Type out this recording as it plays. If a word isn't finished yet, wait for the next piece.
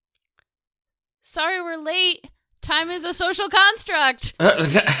Sorry we're late. Time is a social construct.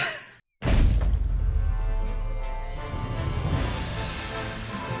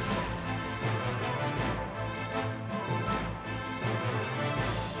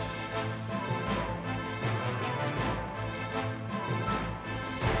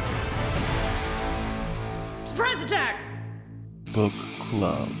 Surprise attack! Book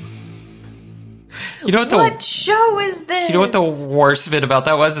club. You know what show is this? You know what the worst bit about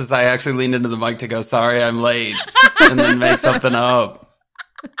that was? Is I actually leaned into the mic to go, sorry, I'm late. And then make something up.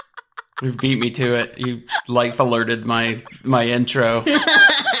 You beat me to it. You life alerted my intro.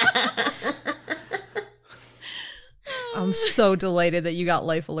 I'm so delighted that you got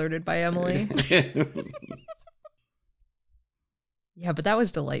life alerted by Emily. Yeah, but that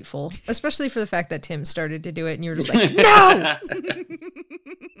was delightful. Especially for the fact that Tim started to do it and you were just like, no!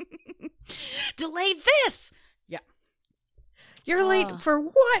 Delay this! Yeah. You're late for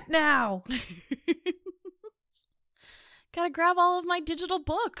what now? Gotta grab all of my digital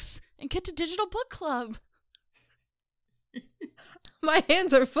books and get to Digital Book Club. My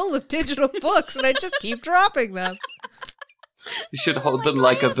hands are full of digital books and I just keep dropping them. You should hold them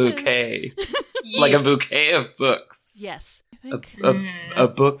like a bouquet. Yeah. Like a bouquet of books. Yes. I think. A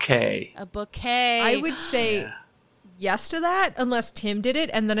bouquet. A bouquet. I would say yes to that unless Tim did it,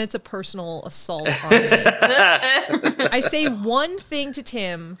 and then it's a personal assault on me. I say one thing to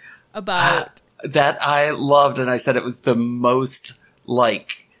Tim about... that I loved, and I said it was the most,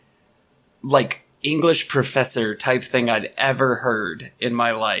 like English professor type thing I'd ever heard in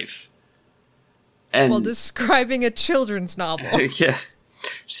my life. And while describing a children's novel. Yeah.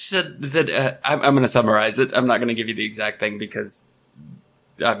 She said that, I'm going to summarize it. I'm not going to give you the exact thing because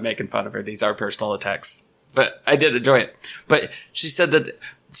I'm making fun of her. These are personal attacks. But I did enjoy it. But she said that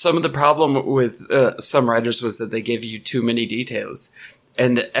some of the problem with some writers was that they give you too many details.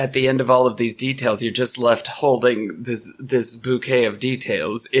 And at the end of all of these details, you're just left holding this bouquet of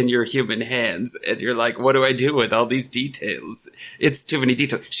details in your human hands. And you're like, what do I do with all these details? It's too many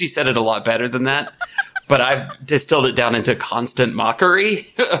details. She said it a lot better than that. But I've distilled it down into constant mockery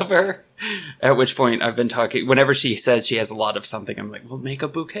of her. At which point I've been talking, whenever she says she has a lot of something, I'm like, well, make a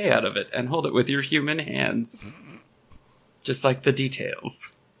bouquet out of it and hold it with your human hands. Just like the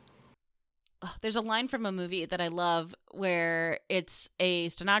details. There's a line from a movie that I love where it's a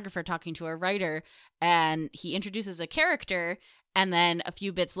stenographer talking to a writer and he introduces a character and then a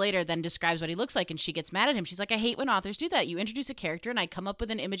few bits later then describes what he looks like and she gets mad at him. She's like, I hate when authors do that. You introduce a character and I come up with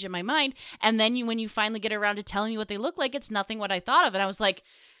an image in my mind and then when you finally get around to telling me what they look like, it's nothing what I thought of. And I was like,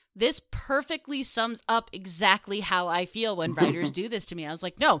 this perfectly sums up exactly how I feel when writers do this to me. I was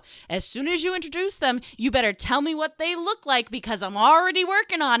like, no, as soon as you introduce them, you better tell me what they look like because I'm already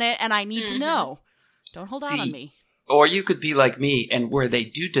working on it and I need to know. Don't hold out on me. Or you could be like me and where they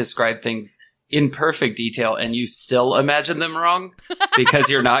do describe things in perfect detail and you still imagine them wrong because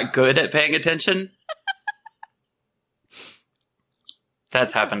you're not good at paying attention.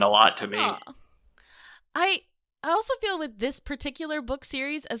 That's happened a lot to me. I also feel with this particular book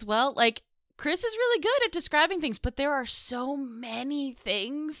series as well, like, Chris is really good at describing things, but there are so many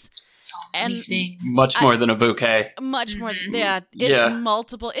things. So many things. Much more than a bouquet. Much more. Yeah. It's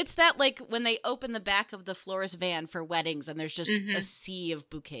multiple. It's that, like, when they open the back of the florist van for weddings and there's just a sea of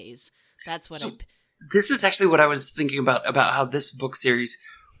bouquets. That's what This is actually what I was thinking about how this book series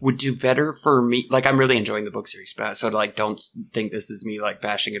would do better for me. Like, I'm really enjoying the book series, so, like, don't think this is me, like,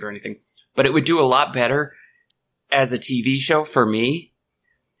 bashing it or anything. But it would do a lot better as a TV show for me,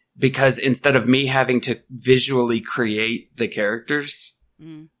 because instead of me having to visually create the characters,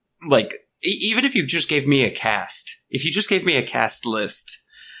 like, even if you just gave me a cast, if you just gave me a cast list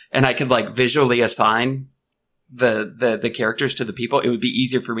and I could, like, visually assign the characters to the people, it would be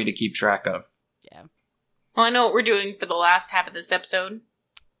easier for me to keep track of. Yeah. Well, I know what we're doing for the last half of this episode.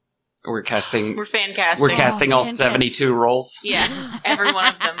 We're casting. We're fan casting. We're casting all 72 roles. Yeah, every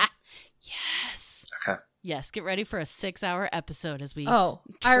one of them. Yes. Okay. Yes, get ready for a 6-hour episode as we I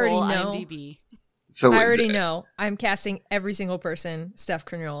already know. IMDb. So I already know. I'm casting every single person Steph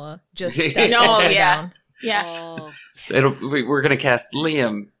Cragnola. Just Steph down. Yes. Oh. We're going to cast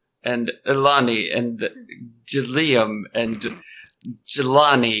Liam and Ilani and Liam and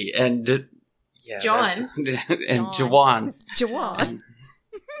Jelani and John and Jawan. Jawan.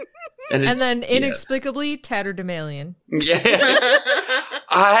 And then inexplicably Tatterdemalion. Yeah.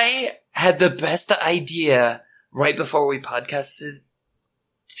 I had the best idea right before we podcasted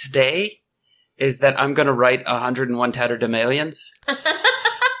today is that I'm going to write 101 Tatterdemalions.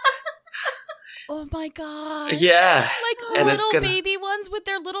 Oh my god. Yeah. Like And it's little gonna- baby ones with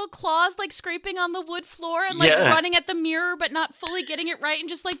their little claws like scraping on the wood floor and like Yeah. running at the mirror but not fully getting it right and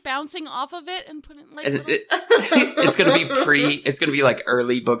just like bouncing off of it and putting like And little... it's gonna be it's gonna be like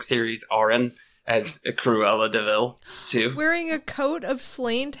early book series Auron as Cruella de Vil too. Wearing a coat of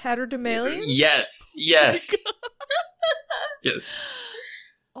slain tatterdemalions? Yes, yes. Yes.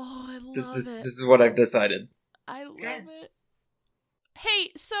 Oh, I love This it. is what I've decided. I love Yes. it.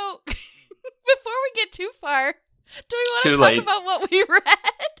 Hey, so before we get too far, do we want to Too talk late. about what we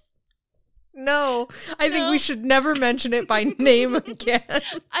read? No, I think No. we should never mention it by name again. I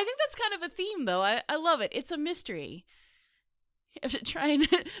think that's kind of a theme, though. I love it. It's a mystery. You have to try and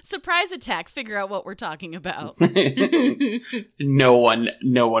surprise attack, figure out what we're talking about. No one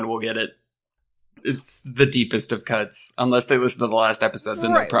will get it. It's the deepest of cuts. Unless they listen to the last episode,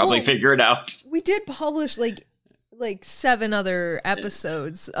 then they'll Right, probably well- figure it out. We did publish like 7 other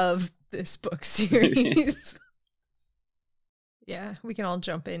episodes of this book series. Yeah, we can all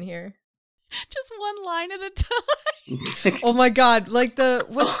jump in here. Just one line at a time. Oh my god, like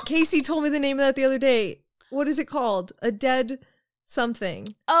Casey told me the name of that the other day. What is it called? A dead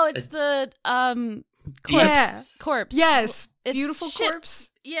something. Oh, it's the Yeah. corpse. Yes. It's Beautiful shit. corpse.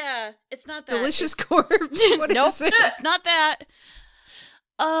 Yeah, it's not that. Delicious It's- corpse. What is Nope, it? it's not that.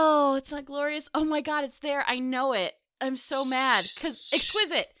 Oh, it's not glorious. Oh my god, it's there. I know it. I'm so mad because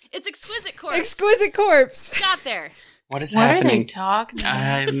exquisite. It's exquisite corpse. Exquisite corpse. Got there. What is What are they happening? talking I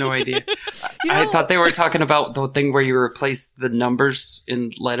have no idea. You I know- thought they were talking about the thing where you replace the numbers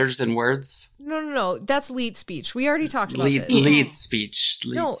in letters and words. No. That's lead speech. We already talked about Lead, this. lead speech.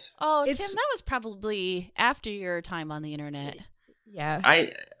 Leads. No. Oh, It's- Tim, that was probably after your time on the internet. Yeah.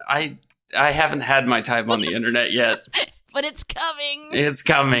 I haven't had my time on the internet yet. But it's coming. It's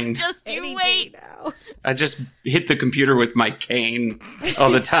coming. Just you Any wait. day now. I just hit the computer with my cane all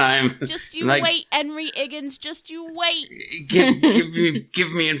the time. Just you Like- wait, Henry Higgins. Just you wait.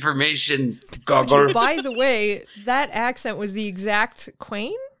 give me information, Goggle. By the way, that accent was the exact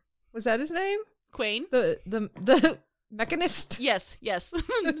Quain? Was that his name? Quain. The mechanist? Yes.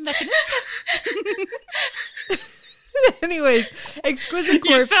 Anyways, exquisite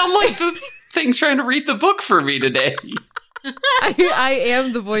You corpse. sound like the thing trying to read the book for me today. I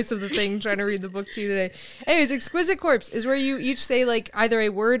am the voice of the thing trying to read the book to you today. Anyways, exquisite corpse is where you each say like either a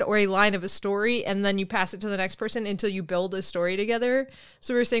word or a line of a story, and then you pass it to the next person until you build a story together.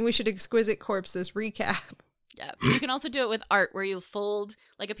 So we're saying we should exquisite corpse this recap. Yeah. You can also do it with art where you fold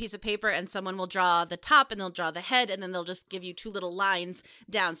like a piece of paper and someone will draw the top and they'll draw the head and then they'll just give you 2 little lines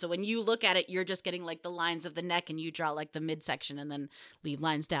down. So when you look at it, you're just getting like the lines of the neck and you draw like the midsection and then leave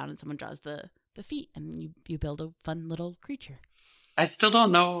lines down and someone draws the feet and you build a fun little creature. I still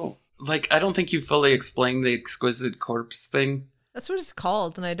don't know. Like, I don't think you fully explained the exquisite corpse thing. That's what it's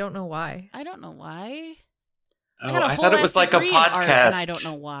called, and I don't know why. I don't know why. Oh, got a I whole thought it ass was like a degree in art, podcast. and I don't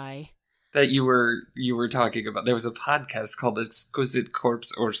know why. That you were talking about. There was a podcast called Exquisite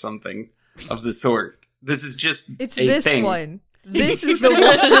Corpse or something of the sort. This is just It's a this thing. one. This is the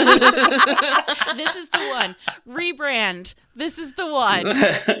one. This is the one. Rebrand. This is the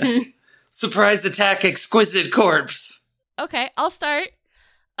one. Surprise attack, Exquisite Corpse. Okay, I'll start.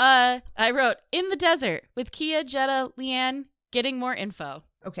 I wrote in the desert with Kia, Jenna, Leanne, getting more info.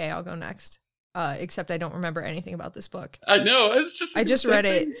 Okay, I'll go next. Except I don't remember anything about this book. I know. I just read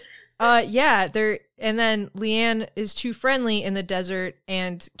it. Yeah, and then Leanne is too friendly in the desert,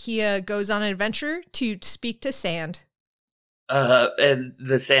 and Kia goes on an adventure to speak to sand. And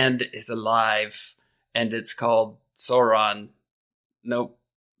the sand is alive, and it's called Sauron. Nope,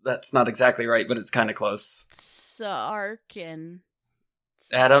 that's not exactly right, but it's kind of close. Sarkin.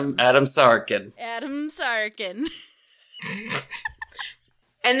 Adam Sarkin. Adam Sarkin.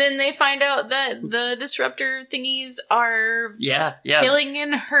 And then they find out that the disruptor thingies are Yeah. killing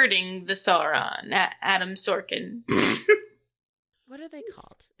and hurting the Sauron. Adam Sorkin. What are they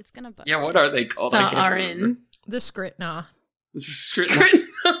called? It's gonna bug. Yeah, what are they called? I can't remember. Sauron. The Skritna.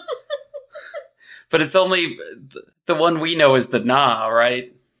 But it's only the one we know is the Na,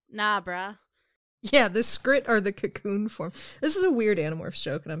 right? Nah, bruh. Yeah, the Skrit are the cocoon form. This is a weird Animorphs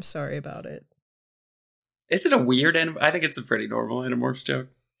joke, and I'm sorry about it. Is it a weird I think it's a pretty normal Animorphs joke.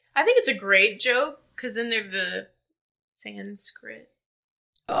 I think it's a great joke, because then they're the Sanskrit.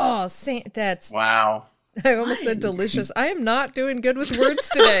 Oh, that's... Wow. I almost said delicious. I am not doing good with words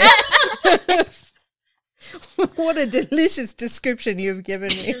today. What a delicious description you've given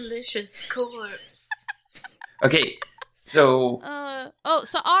me. Delicious corpse. Okay, so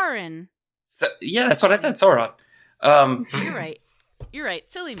Sauron. yeah, that's what I said, Sauron. You're right. You're right.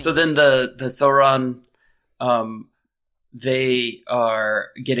 Silly me. So then the Sauron they are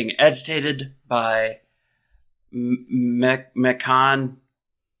getting agitated by Mechan,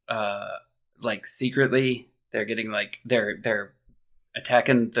 like secretly. They're getting like they're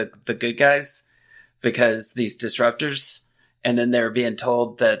attacking the good guys because these disruptors, and then they're being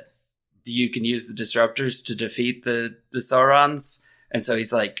told that you can use the disruptors to defeat the Saurons, and so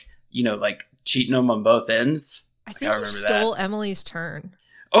he's like, like cheating them on both ends. I think you stole Emily's turn.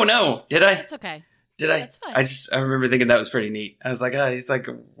 Oh no, did I? It's okay. Did I? That's fine. I remember thinking that was pretty neat. I was like, he's like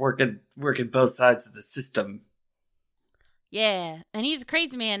working both sides of the system. Yeah, and he's a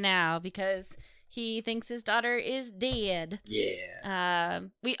crazy man now because he thinks his daughter is dead. Yeah.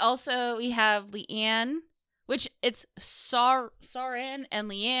 We have Leanne, which it's Sauron and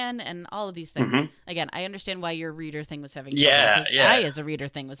Leanne and all of these things. Mhm. Again, I understand why your reader thing was having trouble. Yeah, because yeah. I, as a reader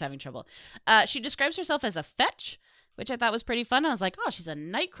thing, was having trouble. She describes herself as a fetch, which I thought was pretty fun. I was like, oh, she's a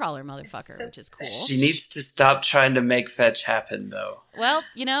nightcrawler motherfucker, So which is cool. She needs to stop trying to make fetch happen, though. Well,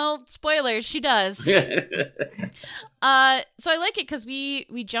 spoilers, she does. So I like it because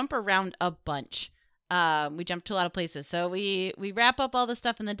we jump around a bunch. We jump to a lot of places. So we wrap up all the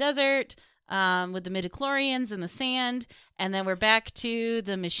stuff in the desert with the midichlorians in the sand, and then we're back to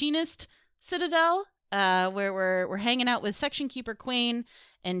the machinist citadel where we're hanging out with section keeper Quain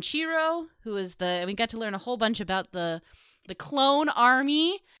and Chiro, who is we got to learn a whole bunch about the clone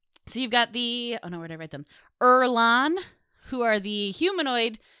army. So you've got where did I write them? Erlan, who are the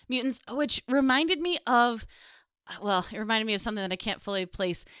humanoid mutants, which reminded me of something that I can't fully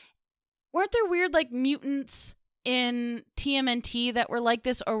place. Weren't there weird like mutants in TMNT that were like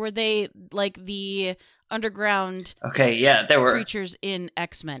this, or were they like the underground Okay, yeah, there were creatures in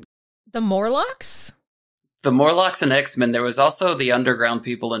X-Men? The Morlocks? the Morlocks and X-Men. There was also the underground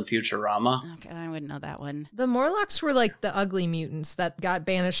people in Futurama. Okay, I wouldn't know that one. The Morlocks were like the ugly mutants that got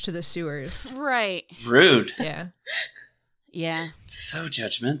banished to the sewers. Right. Rude. Yeah. Yeah. So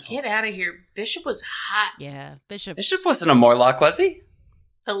judgmental. Get out of here. Bishop was hot. Yeah. Bishop. Bishop wasn't a Morlock, was he?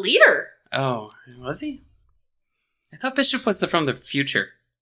 A leader. Oh, was he? I thought Bishop was from the future.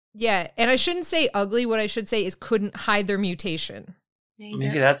 Yeah, and I shouldn't say ugly. What I should say is couldn't hide their mutation.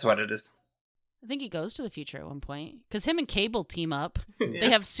 Maybe that's what it is. I think he goes to the future at one point because him and Cable team up.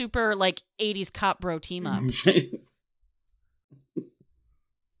 They have super like 80s cop bro team up.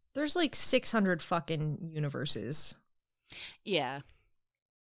 There's like 600 fucking universes. Yeah.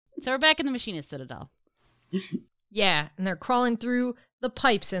 So we're back in the Machinist Citadel. Yeah, and they're crawling through the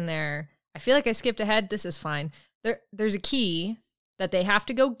pipes in there. I feel like I skipped ahead. This is fine. There's a key that they have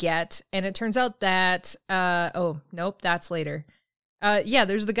to go get, and it turns out that oh, nope, that's later. Yeah,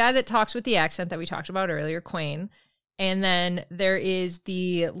 there's the guy that talks with the accent that we talked about earlier, Quain. And then there is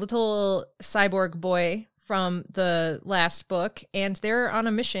the little cyborg boy from the last book, and they're on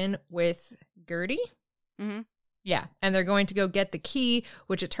a mission with Gertie. Mm-hmm. Yeah, and they're going to go get the key,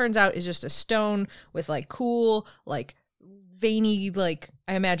 which it turns out is just a stone with like cool, like veiny, like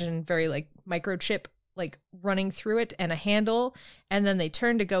I imagine very like microchip like running through it and a handle. And then they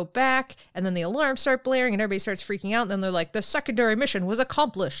turn to go back, and then the alarms start blaring and everybody starts freaking out. And then they're like, the secondary mission was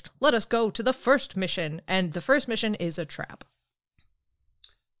accomplished. Let us go to the first mission. And the first mission is a trap.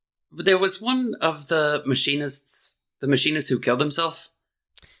 There was one of the machinist who killed himself.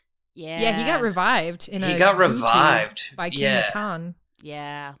 Yeah. Yeah, he got revived in He a got YouTube revived. by King Yeah. Khan.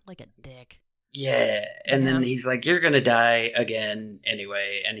 Yeah, like a dick. Yeah, and then Yeah. he's like, "You're gonna die again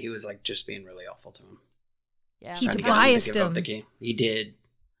anyway," and he was like, just being really awful to him. Yeah. He Trying to get him to biased give up him. the game. He did.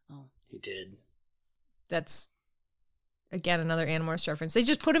 Oh. He did. That's, again, another Animorphs reference. They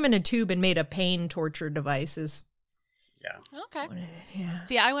just put him in a tube and made a pain torture device. Yeah. Okay. Yeah.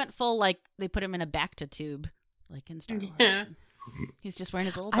 See, I went full like they put him in a Bacta tube, like in Star Wars. Yeah. He's just wearing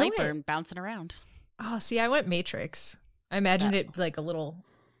his little I diaper went- and bouncing around. Oh, see, I went Matrix. I imagined it like a little...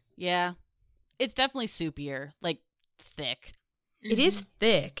 Yeah. It's definitely soupier, like thick. It is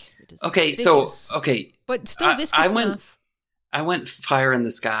thick, It is- Okay, Thick so is- okay, but still I viscous went- enough. I went fire in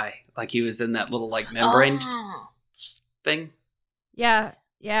the sky, like he was in that little like membrane Oh, thing. Yeah,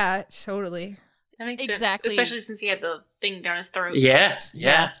 totally. that makes Exactly. sense. Especially since he had the thing down his throat.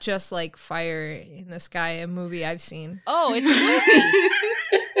 Yeah. Just like Fire in the Sky, a movie I've seen. Oh, it's a movie.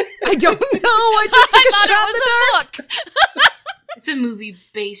 I don't know. I just took a I shot in thought the it dark. was a book. It's a movie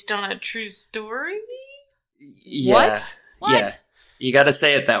based on a true story. Yeah. What? What? Yeah. You got to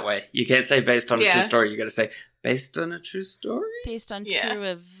say it that way. You can't say based on a Yeah. true story. You got to say based on a true story. Based on Yeah. true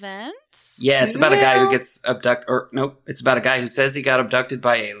events? Yeah, it's about a guy who Well- gets abducted. Or nope, it's about a guy who says he got abducted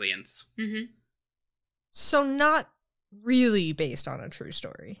by aliens. Mm-hmm. So not really based on a true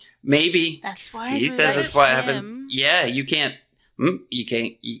story. Maybe That's why he I says said it's what him. happened. Yeah, you can't. You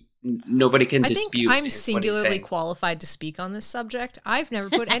can't. nobody can I dispute. think I'm what he's singularly saying. qualified to speak on this subject. I've never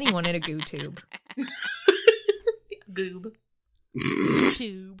put anyone in a goo tube. Goob.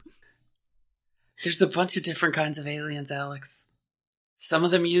 Tube. There's a bunch of different kinds of aliens, Alex. Some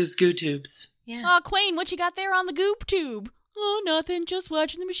of them use goo tubes. Yeah. Oh, Quayne, what you got there on the goop tube? Oh, nothing. Just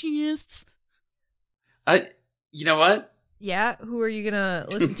watching the machinists. You know what? Yeah, who are you gonna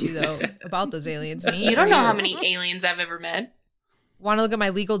listen to though about those aliens? Me? You don't or know how many aliens I've ever met. Want to look at my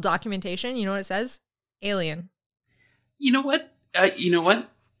legal documentation? You know what it says? Alien. You know what?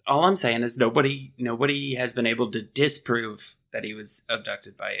 All I'm saying is nobody has been able to disprove that he was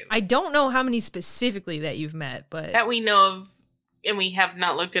abducted by aliens. I don't know how many specifically that you've met, but That we know of, and we have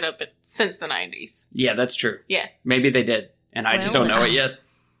not looked it up since the 90s. Yeah, that's true. Yeah. Maybe they did, and I just Well, don't know it yet.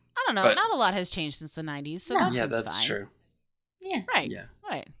 I don't know. But- Not a lot has changed since the 90s, so No. that Yeah, seems that's fine. true. Yeah. Right. Yeah.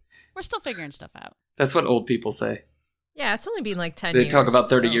 Right. We're still figuring stuff out. That's what old people say. yeah, it's only been like 10 They years. talk about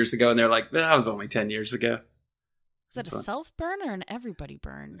 30 so- years ago, and they're like, that was only 10 years ago. Is that That's a fine. self burn or an everybody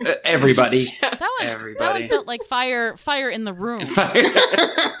burn? Everybody. That one Everybody. felt like fire in the room. Fire.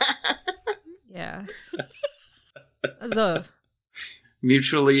 Yeah. That's a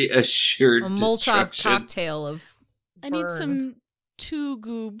Mutually assured Molotov destruction. cocktail of I need burn. some tube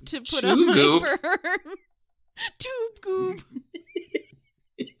goob to put Tube on my goob? burn. Tube goob.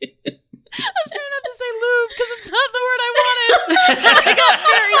 I was trying not to say lube because it's not the word I wanted. I got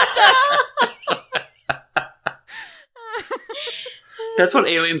very stuck. That's what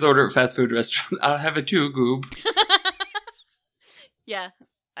aliens order at fast food restaurants. I'll have a two goob. Yeah,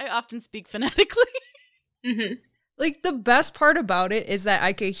 I often speak phonetically. Mm-hmm. Like the best part about it is that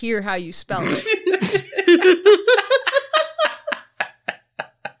I could hear how you spell it.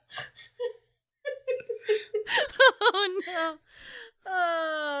 Oh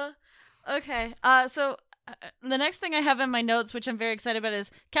no. Okay. So the next thing I have in my notes, which I'm very excited about,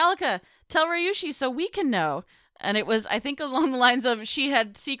 is Calica, tell Ryushi so we can know. And it was, I think, along the lines of she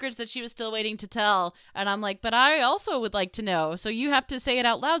had secrets that she was still waiting to tell. And I'm like, but I also would like to know. So you have to say it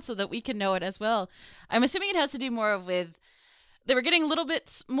out loud so that we can know it as well. I'm assuming it has to do more with, they were getting a little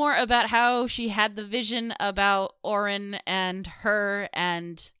bit more about how she had the vision about Orin and her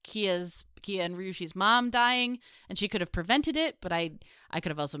and Kia and Ryushi's mom dying, and she could have prevented it, but I could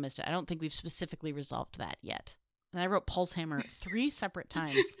have also missed it. I don't think we've specifically resolved that yet. And I wrote Pulse Hammer 3 separate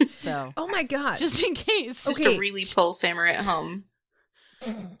times, so Oh my god. just in case. Just Okay. a really pulse hammer at home.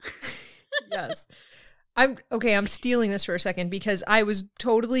 Yes. I'm stealing this for a second because I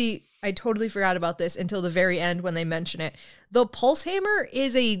totally forgot about this until the very end when they mention it. The pulse hammer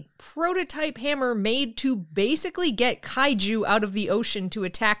is a prototype hammer made to basically get kaiju out of the ocean to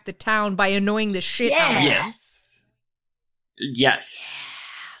attack the town by annoying the shit out of them. Yes. Yes.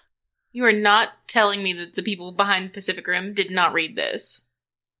 You are not telling me that the people behind Pacific Rim did not read this.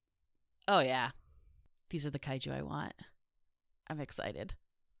 Oh yeah, these are the kaiju I want. I'm excited.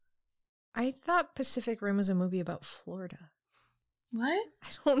 I thought Pacific Rim was a movie about Florida. What? I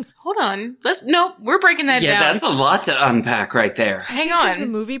don't Hold on. We're breaking that Yeah, down. that's a lot to unpack right there. Hang think it's the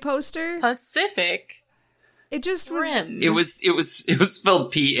on. movie poster. Pacific It just was. Rim. It was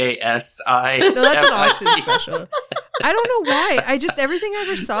spelled PASI. No, that's an Austin special. I don't know why. Everything I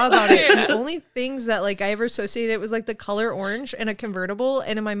ever saw about it, the only things that like I ever associated it was like the color orange and a convertible,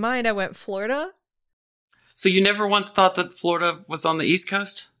 and in my mind I went Florida. So you never once thought that Florida was on the East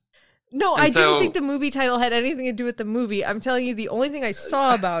Coast? No, And I didn't so- think the movie title had anything to do with the movie. I'm telling you, the only thing I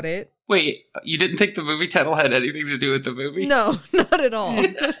saw about it. Wait, you didn't think the movie title had anything to do with the movie? No, not at all.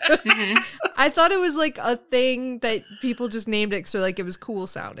 Mhm. I thought it was like a thing that people just named it so like it was cool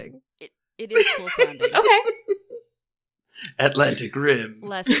sounding. It is cool sounding. Okay. Atlantic Rim.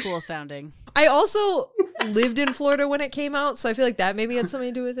 Less cool sounding. I also lived in Florida when it came out, so I feel like that maybe had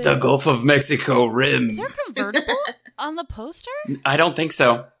something to do with it. The Gulf of Mexico Rim. Is there a convertible on the poster? I don't think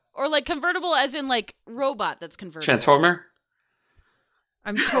so. Or like convertible as in like robot that's convertible? Transformer?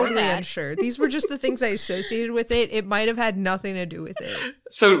 I'm totally that. unsure. These were just the things I associated with it. It might have had nothing to do with it.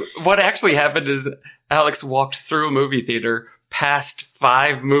 So what actually happened is Alex walked through a movie theater past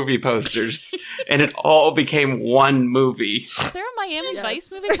 5 movie posters and it all became one movie. Is there a Miami Yes.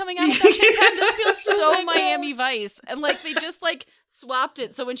 Vice movie coming out at that same time? This feels so Miami Vice. And like they just like swapped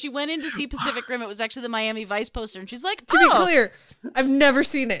it. So when she went in to see Pacific Rim, it was actually the Miami Vice poster. And she's like, To be clear, I've never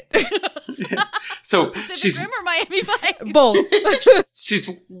seen it. So Pacific she's Rim or Miami Vice? Both. she's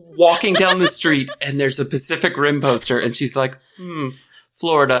walking down the street and there's a Pacific Rim poster and she's like,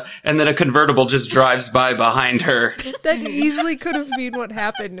 Florida. And then a convertible just drives by behind her. That easily could have been what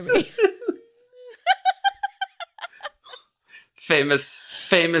happened to me. Famous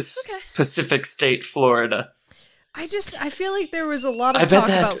Okay. Pacific State, Florida. I feel like there was a lot I of bet talk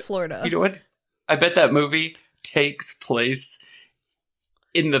that- about Florida. You know what? I bet that movie takes place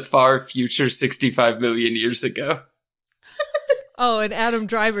in the far future 65 million years ago. Oh, and Adam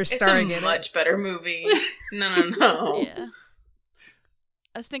Driver starring It's a in much better movie. No. Yeah.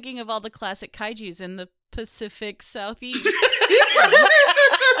 I was thinking of all the classic kaijus in the Pacific Southeast.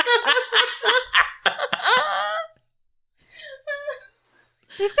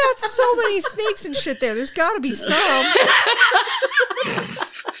 They've got so many snakes and shit there. There's got to be some.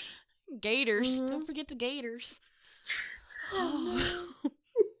 Gators. Mhm. Don't forget the gators.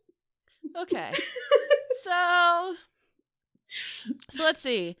 Okay. So let's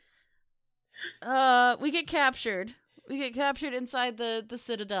see. We get captured. We get captured inside the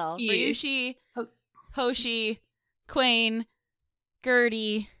citadel. Yeah. Ryushi, Hoshi, Quain,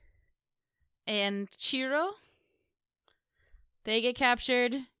 Gertie, and Chiro. They get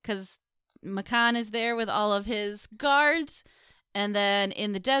captured because Makan is there with all of his guards. And then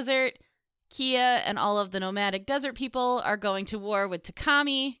in the desert, Kia and all of the nomadic desert people are going to war with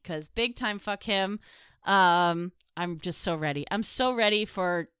Takami because big time fuck him. I'm just so ready. I'm so ready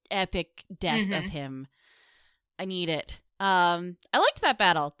for epic death of him. I need it. I liked that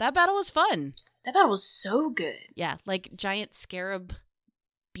battle. That battle was fun. That battle was so good. Yeah, like giant scarab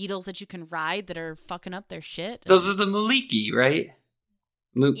beetles that you can ride that are fucking up their shit. Those are the Maliki, right?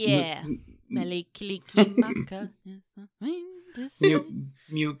 Yeah. Malikiliki maka is the way to say.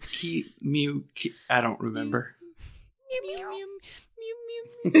 Muki. I don't remember.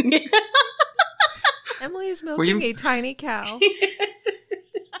 Emily is Were you- milking a tiny cow.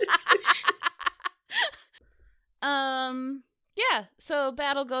 Yeah, so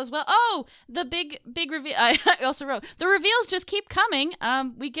battle goes well. Oh, the big reveal. I also wrote, the reveals just keep coming.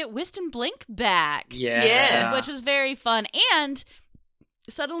 We get Wiston Blink back. Yeah. Which was very fun. And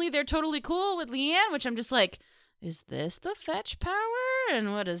suddenly they're totally cool with Leanne, which I'm just like, is this the fetch power?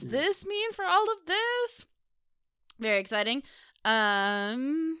 And what does this mean for all of this? Very exciting.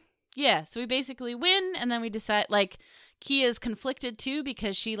 Yeah, so we basically win, and then we decide, like, Kia's conflicted too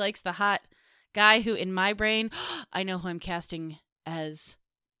because she likes the hot guy who, in my brain, I know who I'm casting as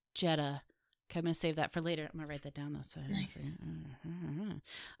Jenna. Okay, I'm going to save that for later. I'm going to write that down, though. So Nice.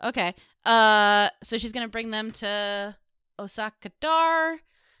 Okay. So she's going to bring them to Osaka Dar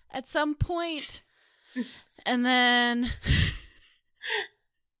at some point. And then...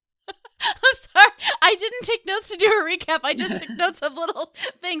 I'm sorry. I didn't take notes to do a recap. I just took notes of little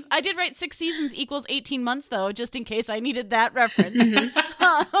things. I did write 6 seasons equals 18 months, though, just in case I needed that reference.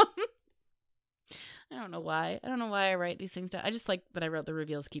 I don't know why. I don't know why I write these things down. I just like that I wrote the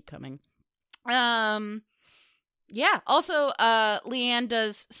reveals keep coming. Yeah. Also, Leanne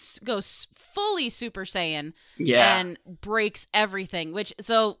goes fully Super Saiyan. Yeah. And breaks everything.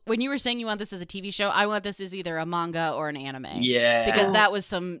 So when you were saying you want this as a TV show, I want this as either a manga or an anime. Yeah. Because that was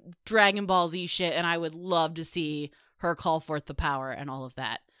some Dragon Ball Z shit, and I would love to see her call forth the power and all of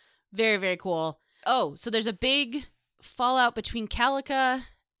that. Very, very cool. Oh, so there's a big fallout between Calica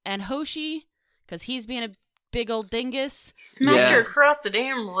and Hoshi, because he's being a big old dingus. Smacked her across the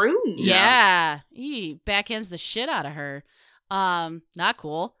damn room. Yeah. He backhands the shit out of her. Not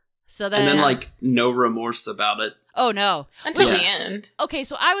cool. So then, and then, like, no remorse about it. Oh, no. Until Yeah. the end. Okay,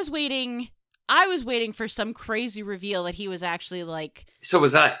 so I was waiting for some crazy reveal that he was actually, like, So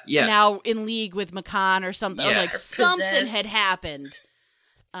was I. Yeah. now in league with Makan or something. Or, Yeah. like, Or something possessed. had happened.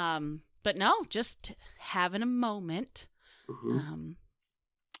 But no, just having a moment. Mhm.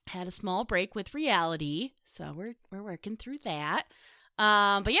 Had a small break with reality, so we're working through that.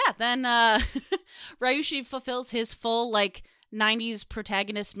 But yeah, then Ryushi fulfills his full, like, 90s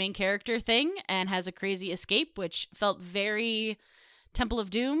protagonist main character thing and has a crazy escape, which felt very Temple of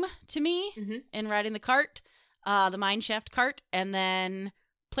Doom to me in riding the cart, the mineshaft cart, and then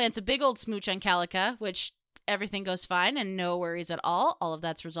plants a big old smooch on Calica, which everything goes fine and no worries at all. All of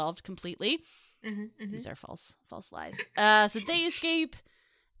that's resolved completely. These are false lies. So they escape,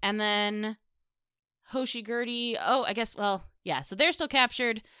 and then Hoshi, Gertie, so they're still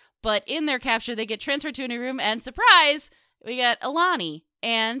captured, but in their capture, they get transferred to a new room, and surprise, we got Alani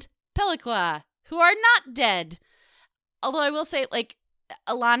and Peliqua, who are not dead. Although I will say, like,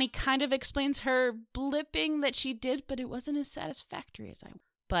 Alani kind of explains her blipping that she did, but it wasn't as satisfactory as I.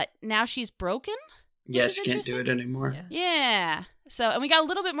 But now she's broken? Yeah, is she can't do it anymore. Yeah. Yeah. So, and we got a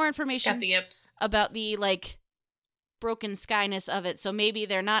little bit more Got information the yips. about the, like, broken skyness of it. So maybe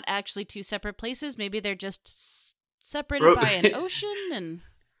they're not actually two separate places. Maybe they're just separated by an ocean and...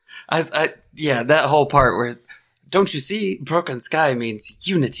 Yeah, that whole part where, don't you see, broken sky means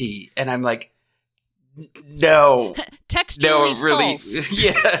unity. And I'm like, No. Textually No, really. false.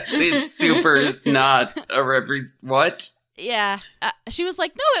 Yeah, it's super is not a what? Yeah. She was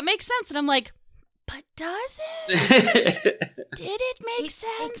like, no, it makes sense. And I'm like, but does it? Did it make sense?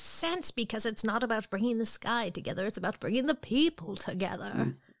 It makes sense because it's not about bringing the sky together. It's about bringing the people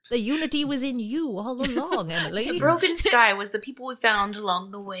together. The unity was in you all along, Emily. The broken sky was the people we found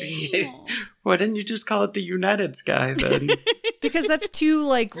along the way. Why didn't you just call it the United Sky then? Because that's too,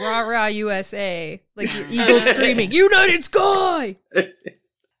 like, rah-rah USA. Like, your eagle screaming, United Sky!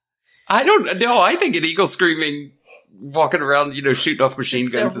 I don't know. I think an eagle screaming, walking around, shooting off machine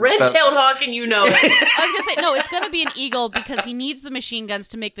guns It's a and stuff. red-tailed hawk, and you know it. I was going to say, no, it's going to be an eagle because he needs the machine guns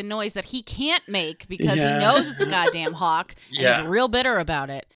to make the noise that he can't make because he knows it's a goddamn hawk and he's real bitter about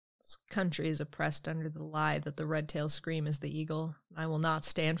it. This country is oppressed under the lie that the red-tailed scream is the eagle. I will not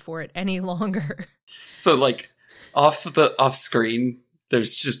stand for it any longer. So, like, off screen,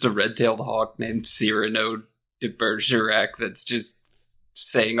 there's just a red-tailed hawk named Cyrano de Bergerac that's just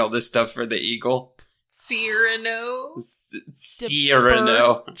saying all this stuff for the eagle. Cyrano?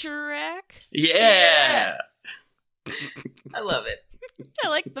 Cyrano. Bergerac? Yeah! I love it. I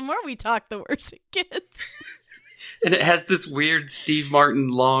like the more we talk, the worse it gets. And it has this weird Steve Martin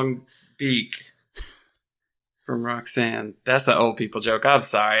long beak from Roxanne. That's an old people joke. I'm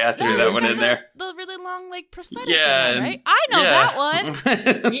sorry. I threw that one in there. The really long, like, prosthetic Yeah, one, right? I know that one.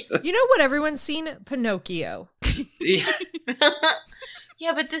 You know what everyone's seen? Pinocchio. Yeah.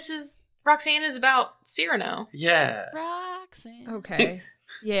 Yeah, but Roxanne is about Cyrano. Yeah. Roxanne. Okay.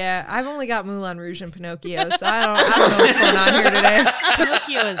 Yeah, I've only got Moulin Rouge and Pinocchio, so I don't know what's going on here today.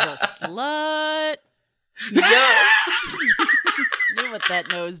 Pinocchio is a slut. Yeah. Knew what that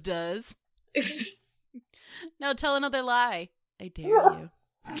nose does. No, tell another lie. I dare you.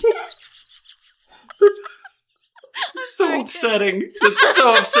 That's so upsetting. That's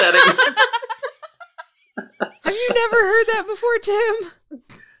so upsetting. Have you never heard that before, Tim?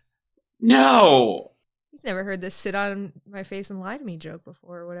 No. He's never heard this sit on my face and lie to me joke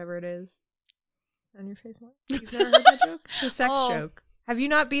before, or whatever it is. Sit on your face and lie? You've never heard that joke? It's a sex joke. Have you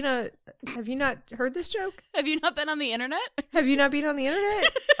not heard this joke? Have you not been on the internet? Have you not been on the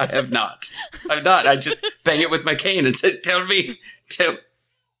internet? I have not. I've not. I just bang it with my cane and say, tell me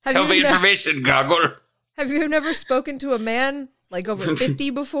information, Goggle. Have you never spoken to a man like over 50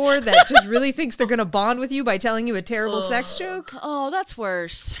 before that just really thinks they're going to bond with you by telling you a terrible sex joke? Oh, that's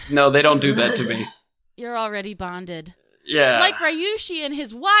worse. No, they don't do that to me. You're already bonded. Yeah. Like Ryushi and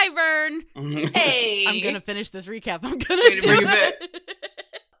his wyvern. Hey. I'm going to finish this recap. I'm going Way to to do bring it it.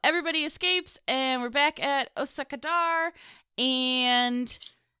 Everybody escapes, and we're back at Osakadar, and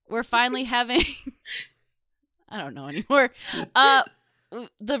we're finally having... I don't know anymore.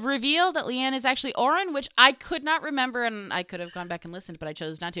 The reveal that Leanne is actually Oren, which I could not remember, and I could have gone back and listened, but I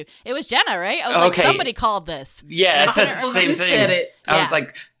chose not to. It was Jenna, right? I was like, somebody called this. Yeah, I said the Who same said thing. it? I Yeah. was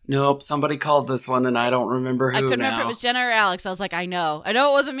like, nope, somebody called this one, and I don't remember who I couldn't now. remember if it was Jenna or Alex. I was like, I know it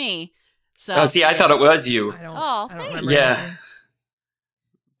wasn't me. So, Oh, see, I thought it was you. I don't hey. remember. Yeah. anything.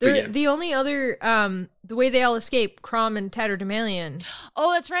 But yeah. The only other, the way they all escape, Crom and Tatterdemalion.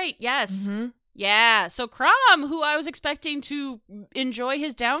 Oh, that's right. Yes. Mm-hmm. Yeah. So Crom, who I was expecting to enjoy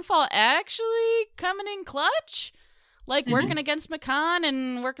his downfall, actually coming in clutch, like working against Makan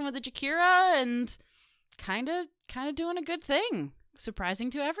and working with the Jakira and kind of doing a good thing, surprising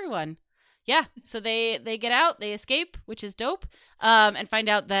to everyone. Yeah. So they get out, they escape, which is dope, and find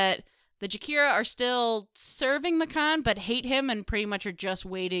out that the Jakira are still serving Makan, but hate him and pretty much are just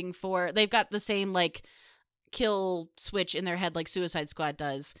waiting for... They've got the same, like, kill switch in their head like Suicide Squad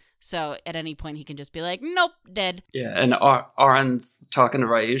does. So at any point he can just be like, nope, dead. Yeah, and Aron's talking to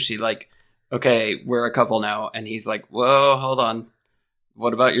Ryushi like, okay, we're a couple now. And he's like, whoa, hold on.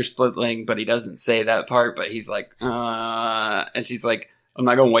 What about your splitling? But he doesn't say that part, but he's like, and she's like, I'm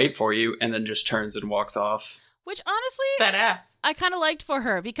not going to wait for you. And then just turns and walks off. Which, honestly, Badass. I kind of liked for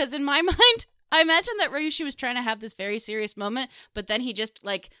her, because in my mind, I imagine that Ryushi was trying to have this very serious moment, but then he just,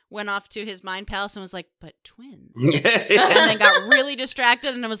 like, went off to his mind palace and was like, but twins. And then got really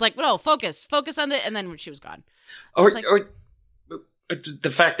distracted and was like, no, focus on it, and then she was gone. Or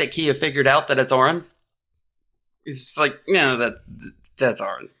the fact that Kia figured out that it's Oren. It's like, no, that's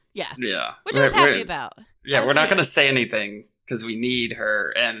Oren. Yeah. Yeah. Which I was happy about. Yeah, we're not going to say anything because we need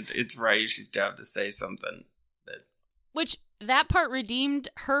her, and it's Ryushi's job to say something. Which, that part redeemed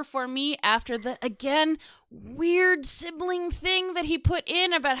her for me after the, again, weird sibling thing that he put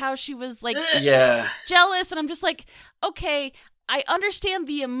in about how she was, like, Yeah. jealous. And I'm just like, okay, I understand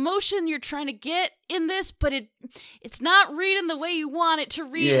the emotion you're trying to get in this, but it's not reading the way you want it to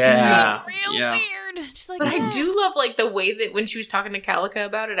read. Yeah. It's real weird. She's like, But I do love, like, the way that when she was talking to Calica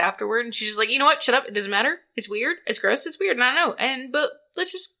about it afterward, and she's just like, you know what? Shut up. It doesn't matter. It's weird. It's gross. It's weird. And I know. But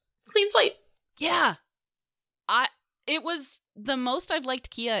let's just clean slate. Yeah. It was the most I've liked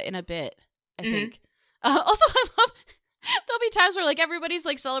Kia in a bit, I think. Also, I love... There'll be times where, like, everybody's,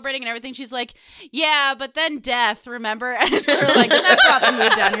 like, celebrating and everything. She's like, yeah, but then death, remember? And it's sort of like, and that brought the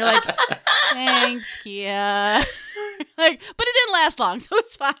mood down. You're like, thanks, Kia. Like, but it didn't last long, so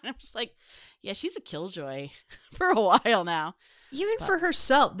it's fine. I'm just like, yeah, she's a killjoy for a while now. Even for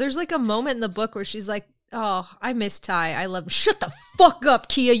herself. There's, like, a moment in the book where she's like, oh, I miss Ty. I love him. Shut the fuck up,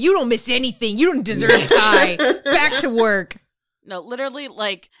 Kia. You don't miss anything. You don't deserve Ty. Back to work. No, literally,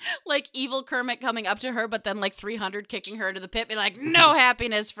 like evil Kermit coming up to her, but then like 300 kicking her into the pit, be like, no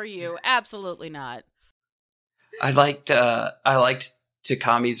happiness for you. Absolutely not. I liked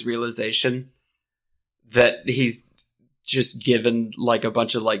Takami's realization that he's just given like a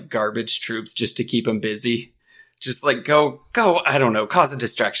bunch of like garbage troops just to keep him busy. Just like go, I don't know, cause a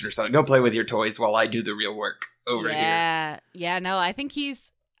distraction or something. Go play with your toys while I do the real work over here. Yeah, no, I think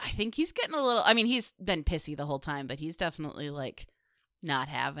he's getting a little, I mean, he's been pissy the whole time, but he's definitely like not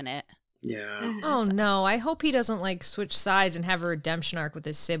having it. Yeah. Oh no, I hope he doesn't like switch sides and have a redemption arc with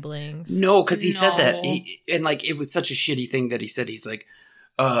his siblings. No, because he said that. And like, it was such a shitty thing that he said. He's like,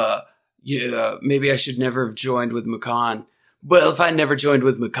 yeah, maybe I should never have joined with Makan. Well, if I never joined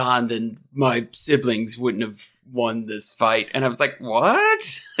with Makan, then my siblings wouldn't have won this fight. And I was like,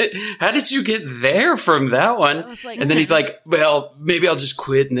 what? How did you get there from that one? Like, and then he's like, well, maybe I'll just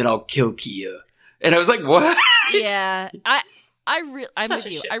quit and then I'll kill Kia. And I was like, what? Yeah, I'm with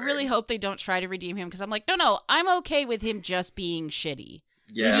you. I shiver. really hope they don't try to redeem him, because I'm like, no, I'm okay with him just being shitty.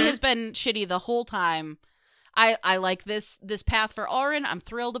 Yeah. He has been shitty the whole time. I like this path for Auron. I'm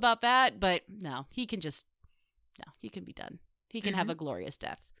thrilled about that, but no, he can be done. He can have a glorious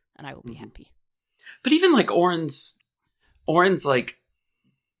death, and I will be happy. But even like Oren's like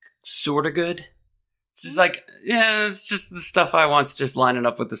sort of good. It's just like, yeah, it's just the stuff I want's just lining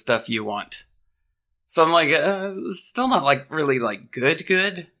up with the stuff you want. So I'm like, still not like really like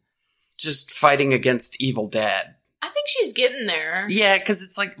good. Just fighting against evil dad. I think she's getting there. Yeah, because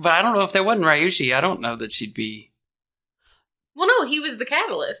it's like, but I don't know if there wasn't Ryushi. I don't know that she'd be. Well, no, he was the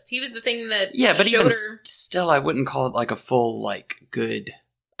catalyst. He was the thing that Yeah, but showed even her. still, I wouldn't call it like a full like good.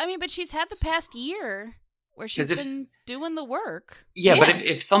 I mean, but she's had the past year where she's 'Cause if been doing the work. Yeah, but Yeah.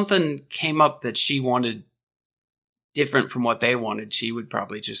 if something came up that she wanted different from what they wanted, she would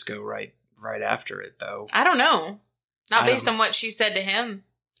probably just go right after it, though. I don't know. Not I based don't- on what she said to him.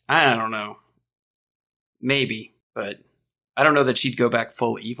 I don't know. Maybe, but I don't know that she'd go back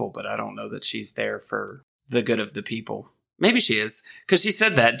full evil, but I don't know that she's there for the good of the people. Maybe she is, because she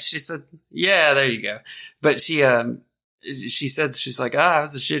said that. She said, yeah, there you go. But she said, she's like, I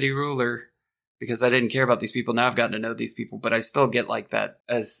was a shitty ruler because I didn't care about these people. Now I've gotten to know these people, but I still get like that,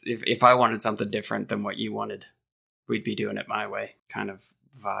 as if I wanted something different than what you wanted, we'd be doing it my way kind of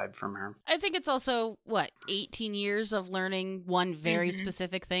vibe from her. I think it's also, 18 years of learning one very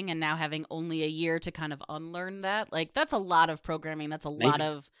specific thing and now having only a year to kind of unlearn that. Like, that's a lot of programming. That's a lot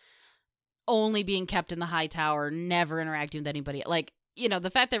of only being kept in the high tower, never interacting with anybody. Like, the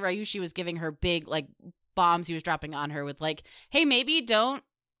fact that Ryushi was giving her big, like, bombs he was dropping on her with, like, hey, maybe don't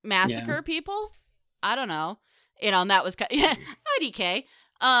massacre people. I don't know. And that was, IDK.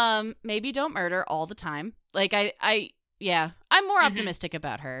 Maybe don't murder all the time. Like, I'm more optimistic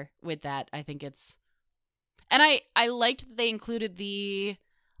about her with that. I think it's, and I liked that they included the,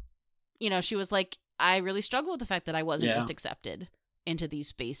 she was like, I really struggle with the fact that I wasn't just accepted into these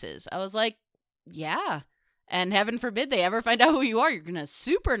spaces. I was like, yeah. And heaven forbid they ever find out who you are. You're going to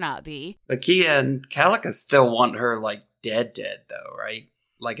super not be. But Kia and Calica still want her like dead though, right?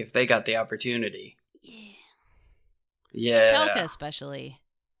 Like if they got the opportunity. Yeah. Calica especially.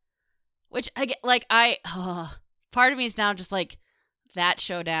 Which I get, like, part of me is now just like, that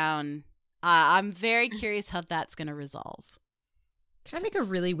showdown. I'm very curious how that's going to resolve. Can I make a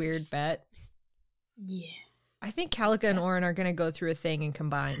really weird bet? Yeah. I think Calica and Auron are going to go through a thing and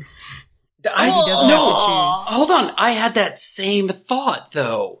combine. He doesn't have to choose. Hold on. I had that same thought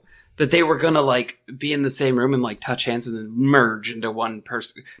though, that they were going to like be in the same room and like touch hands and then merge into one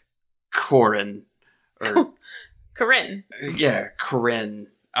person. Corinne. Or Corinne. yeah, Corinne.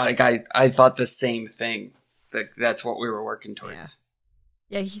 Like I thought the same thing. That's what we were working towards.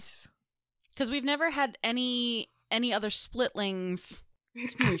 Yeah, he's... Because we've never had any other splitlings.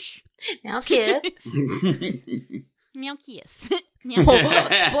 Smoosh. Now, kid. Meow kiss. Meow.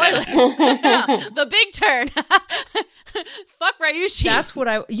 Spoiler. The big turn. Fuck Ryushi. That's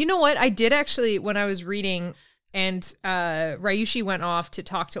what you know what? I did actually, when I was reading, and Ryushi went off to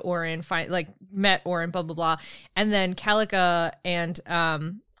talk to Orin, met Orin, blah, blah, blah. And then Calica and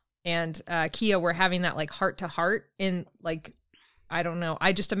Kia were having that like heart to heart in like, I don't know.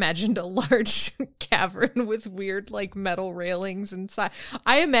 I just imagined a large cavern with weird like metal railings inside.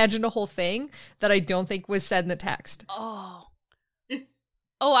 I imagined a whole thing that I don't think was said in the text. Oh,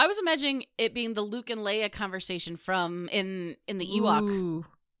 I was imagining it being the Luke and Leia conversation from in the Ewok Ooh.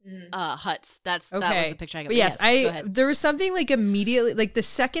 huts. That was the picture I got. But yes, go ahead. There was something like immediately, like the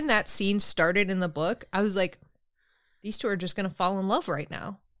second that scene started in the book, I was like, these two are just going to fall in love right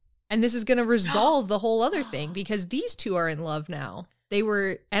now. And this is going to resolve the whole other thing because these two are in love now. They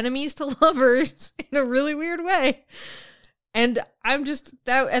were enemies to lovers in a really weird way. And I'm just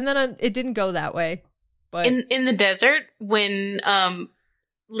that, and then it didn't go that way. But in the desert, when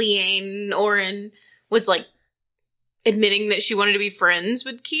Liane Orin was like admitting that she wanted to be friends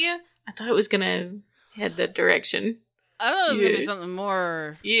with Kia, I thought it was gonna head that direction. I thought it was gonna be something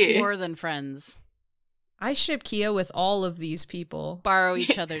more than friends. I ship Kia with all of these people. Borrow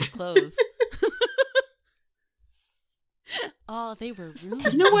each other's clothes. Oh, they were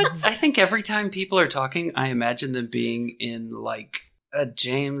rude. You know what? I think every time people are talking, I imagine them being in like a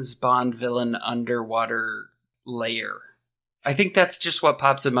James Bond villain underwater lair. I think that's just what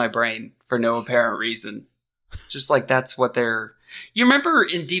pops in my brain for no apparent reason. Just like that's what they're... You remember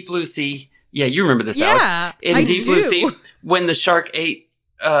in Deep Blue Sea? Yeah, you remember this, Alex. In Deep Blue Sea, when the shark ate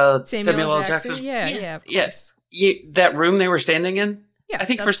Samuel L. Jackson? Yeah, of course. That room they were standing in? Yeah, I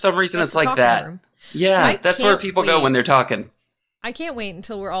think for some reason it's like that. Room. Yeah, that's where people go when they're talking. I can't wait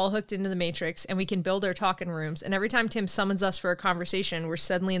until we're all hooked into the Matrix and we can build our talking rooms. And every time Tim summons us for a conversation, we're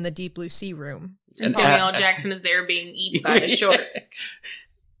suddenly in the Deep Blue Sea room. And Samuel L. Jackson is there being eaten by a shark.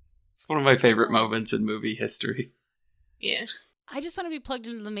 It's one of my favorite moments in movie history. Yeah. I just want to be plugged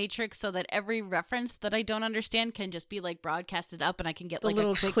into the Matrix so that every reference that I don't understand can just be like broadcasted up and I can get like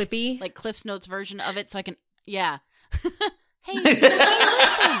little a quick, clippy, like Cliff's Notes version of it so I can, Hey, listen.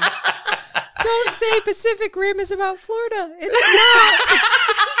 Don't say Pacific Rim is about Florida. It's not.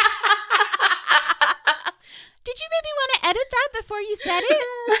 Did you maybe want to edit that before you said it?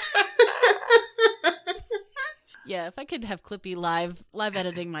 Yeah, if I could have Clippy live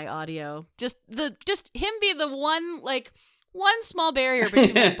editing my audio. Just him be the one small barrier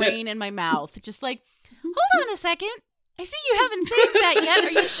between my brain and my mouth. Just like, hold on a second. I see you haven't saved that yet.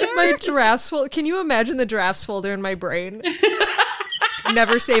 Are you sure? My drafts folder. Can you imagine the drafts folder in my brain?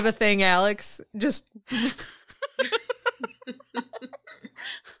 Never save a thing, Alex. Just...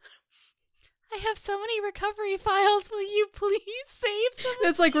 I have so many recovery files. Will you please save some?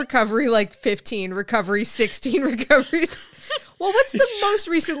 It's like recovery 15, recovery 16, recoveries. Well, what's the most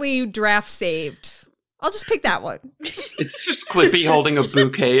recently you draft saved? I'll just pick that one. It's just Clippy holding a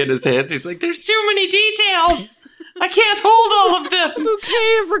bouquet in his hands. He's like, there's too many details. I can't hold all of them. A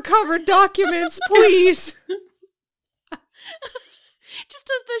bouquet of recovered documents, please. Just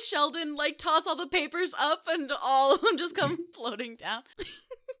as the Sheldon toss all the papers up and all of them just come floating down.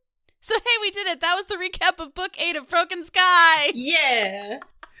 So hey, we did it. That was the recap of Book 8 of Broken Sky. Yeah.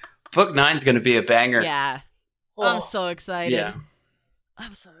 Book 9's going to be a banger. Yeah. Oh. I'm so excited. Yeah.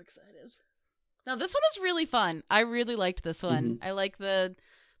 I'm so excited. No, this one was really fun. I really liked this one. I like the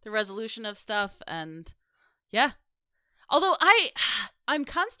resolution of stuff and yeah. Although I'm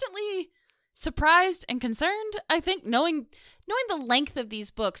constantly surprised and concerned, I think, knowing the length of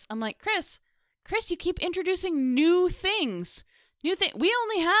these books. I'm like, Chris, you keep introducing new things. We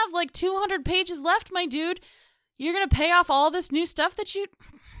only have 200 pages left, my dude. You're going to pay off all this new stuff that you're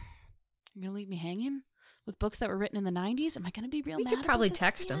going to leave me hanging with books that were written in the 90s? Am I going to be real mad? We could probably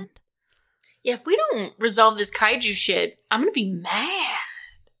text him. Yeah, if we don't resolve this kaiju shit, I'm going to be mad.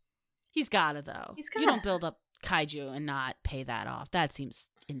 He's got to, though. You don't build up kaiju and not pay that off. That seems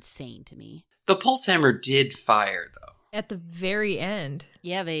insane to me. The pulse hammer did fire, though. At the very end.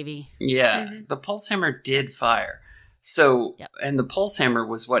 Yeah, baby. Yeah, the pulse hammer did fire. So, and the pulse hammer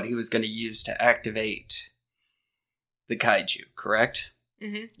was what he was going to use to activate the kaiju, correct?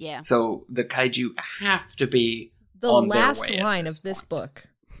 Mm-hmm. Yeah. So the kaiju have to be the on last their way line of this book.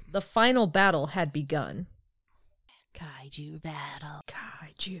 The final battle had begun. Kaiju battle.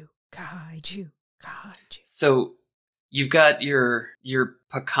 Kaiju, kaiju, kaiju. So you've got your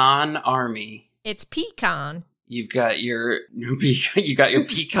pecan army. It's pecan. You've got your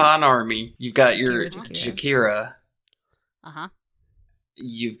pecan army. You've got your Jakira. Uh-huh.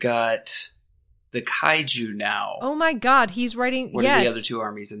 You've got the kaiju now. Oh my god, he's writing... What are the other two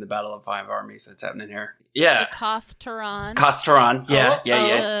armies in the Battle of Five Armies that's happening here? Yeah. The Koth-Taran. Yeah.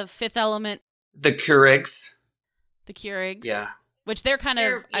 The Fifth Element. The Kurigs. the Keurigs. Yeah. Which they're kind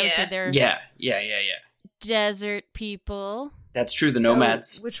of, I would say they're Yeah. desert people. That's true, the So,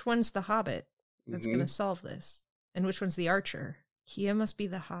 nomads. which one's the hobbit that's Mhm. going to solve this? And which one's the archer? Kia must be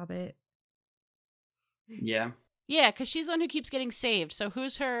the hobbit. Yeah. Yeah, because she's the one who keeps getting saved. So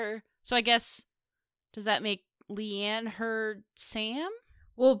who's her? So I guess, does that make Leanne her Sam?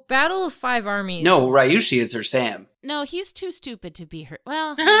 Well, Battle of Five Armies. No, Ryushi is her Sam. No, he's too stupid to be her.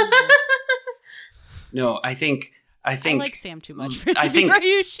 Well, No, I think I like Sam too much for I to be think-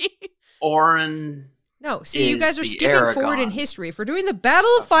 Ryushi. Oren. No, see, you is guys are the skipping forward in Aragon. history. If we're doing the Battle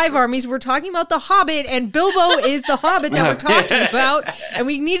of Five Armies, we're talking about the Hobbit, and Bilbo is the Hobbit that we're talking about, and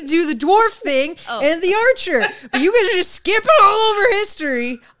we need to do the dwarf thing and the archer. But you guys are just skipping all over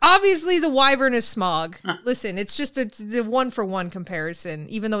history. Obviously, the wyvern is Smog. Listen, it's the one-for-one comparison,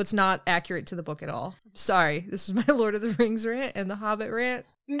 even though it's not accurate to the book at all. Sorry, this is my Lord of the Rings rant and the Hobbit rant.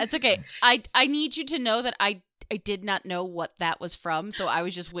 That's okay. I need you to know that I did not know what that was from, so I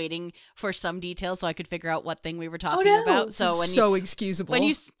was just waiting for some details so I could figure out what thing we were talking about. So when excusable. when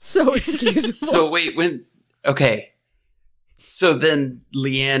you so excusable. So wait, okay. So then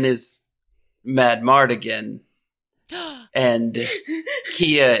Leanne is Mad Mardigan, and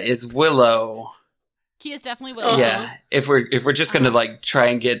Kia is Willow. Kia's definitely Willow. Yeah. If we're just gonna like try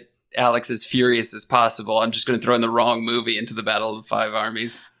and get Alex as furious as possible, I'm just gonna throw in the wrong movie into the Battle of the Five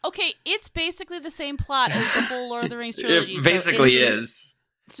Armies. Okay, it's basically the same plot as the whole Lord of the Rings trilogy. It basically so is.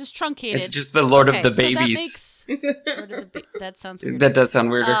 It's just truncated. It's just the Lord Okay, of the so Babies. that sounds weird. That does sound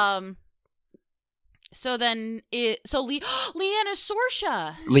weirder. So then Leanne is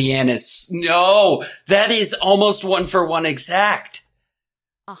Sorsha. Leanne is no. That is almost one for one exact.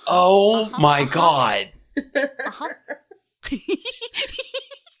 Uh-huh, Oh my god. Uh-huh. That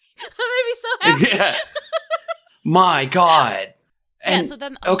made me so happy. Yeah. My god. And, so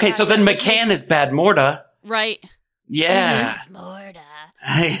then so then McCann is Bad Morda. Right. Yeah. Florida.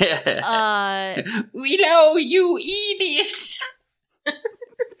 Willow, you idiot.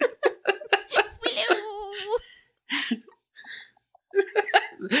 Willow.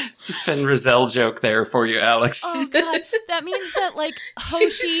 It's a Finn Rizal joke there for you, Alex. Oh god, that means that like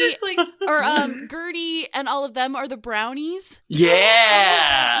Hoshi Just like, or Gertie and all of them are the brownies.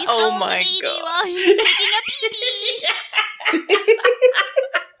 Yeah. He Oh stole my the baby God. while he was taking a pee-pee.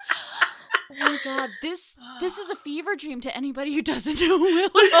 Oh my god, this is a fever dream to anybody who doesn't know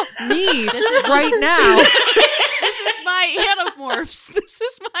Willow. Me, this is right now. This is my anamorphs.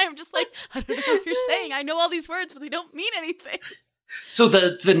 I'm just like, I don't know what you're saying. I know all these words, but they don't mean anything. So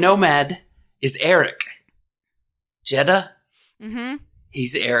the nomad is Eric. Jeddah, Mm-hmm.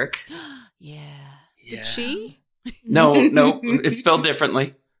 he's Eric. Yeah. Yeah. She? No, it's spelled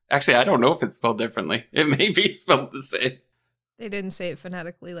differently. Actually, I don't know if it's spelled differently. It may be spelled the same. They didn't say it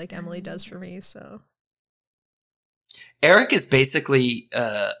phonetically like Emily does for me, so. Eric is basically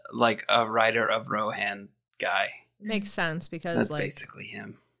like a writer of Rohan guy. Makes sense because That's like basically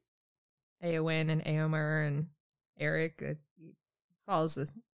him. Eowyn and Eomer and Eric, it follows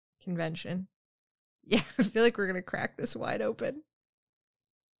this convention. Yeah, I feel like we're gonna crack this wide open.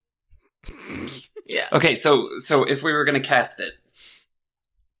 yeah. Okay, so if we were gonna cast it,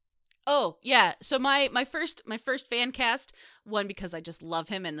 Oh, yeah. So my first fan cast, one because I just love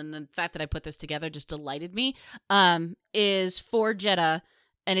him, and then the fact that I put this together just delighted me, is for Jeddah,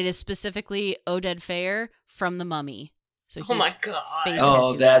 and it is specifically Oded Fehr from The Mummy. So Oh my god. face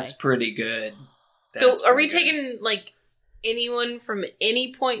oh, tattoo that's guy. pretty good. So That's are we pretty good. taking like anyone from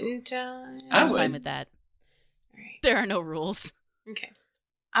any point in time? I I'm would. fine with that. Right. There are no rules. Okay.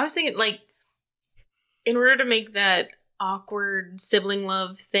 I was thinking like in order to make that awkward sibling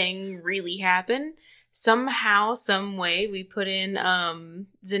love thing really happen, somehow, some way we put in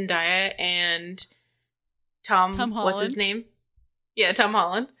Zendaya and Tom what's his Holland? name? Yeah, Tom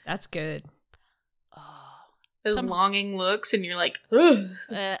Holland. That's good. Oh. Those Tom- longing looks and you're like, ugh.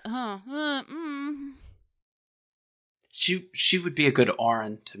 She would be a good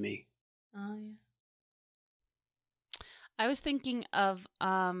Oren to me. Oh yeah. I was thinking of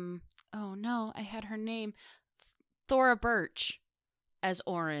oh no, I had her name, Thora Birch as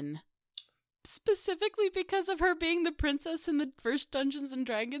Orin, specifically because of her being the princess in the first Dungeons and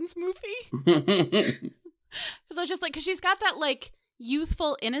Dragons movie. Because I was just like, because she's got that like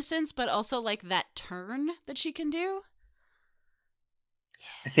youthful innocence, but also like that turn that she can do.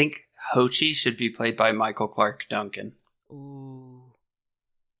 I think Hochi should be played by Michael Clark Duncan. Ooh,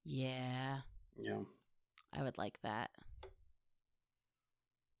 yeah, Yeah. I would like that.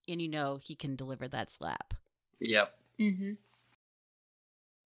 And you know he can deliver that slap. Yep. Mm-hmm.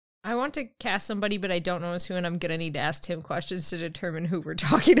 I want to cast somebody, but I don't know who, and I'm gonna need to ask Tim questions to determine who we're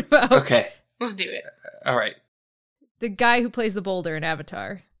talking about. Okay. Let's do it. All right. The guy who plays the boulder in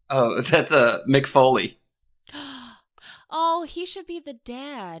Avatar. Oh, that's Mick Foley. Oh, he should be the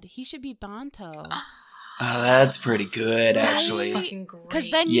dad. He should be Banto. Oh, that's pretty good, Right? actually. Fucking great. Because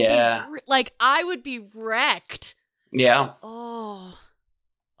then Yeah. you'd be, I would be wrecked. Yeah.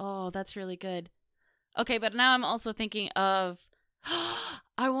 Oh, that's really good. Okay, but now I'm also thinking of,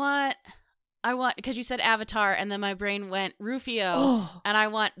 I want, because you said Avatar, and then my brain went Rufio, Oh. and I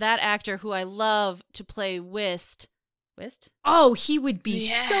want that actor who I love to play Whist. Whist? Oh, he would be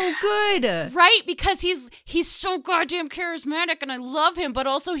Yeah. so good. Right, because he's so goddamn charismatic, and I love him, but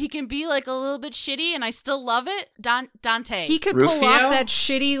also he can be like a little bit shitty, and I still love it. Dante. He could pull Rufio? off that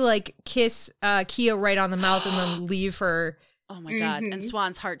shitty kiss Kia right on the mouth and then leave her. Oh my god! Mhm. And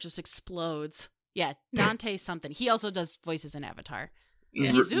Swan's heart just explodes. Yeah, Dante's something. He also does voices in Avatar.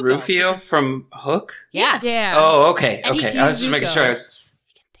 Yeah. He's Zuko, Rufio which is- from Hook? Yeah. Yeah. Oh, okay. And Okay. he's I was just making Zuko. sure.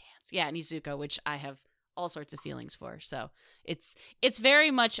 He can dance. Yeah, and he's Zuko, which I have all sorts of feelings for. So it's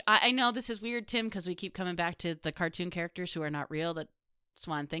very much. I know this is weird, Tim, because we keep coming back to the cartoon characters who are not real that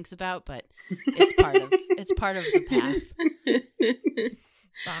Swan thinks about, but it's part of the path.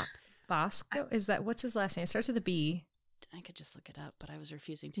 Bosco? Is that, what's his last name? It starts with a B. I could just look it up, but I was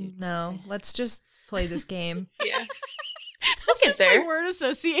refusing to. No, let's just play this game. Yeah. Let's get just there. play word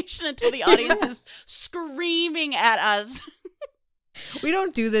association until the audience is screaming at us. We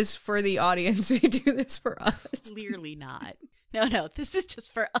don't do this for the audience. We do this for us. Clearly not. No, this is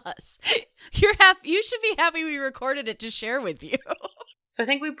just for us. You're happy. You should be happy we recorded it to share with you. So I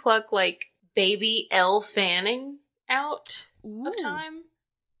think we pluck baby Elle Fanning out Ooh. of time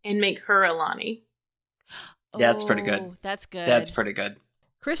and make her Alani. That's pretty good. Oh, that's good. That's pretty good.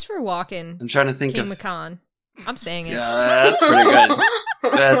 Christopher Walken, I'm trying to think King of. McCon. I'm saying it. Yeah, that's pretty good.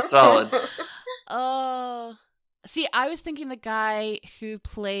 That's solid. Oh, see, I was thinking the guy who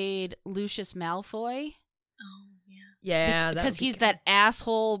played Lucius Malfoy. Oh, yeah. Yeah, that because would be he's good. that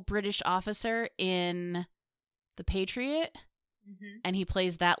asshole British officer in The Patriot, Mm-hmm. and he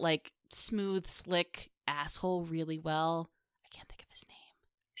plays that smooth, slick asshole really well. I can't think of his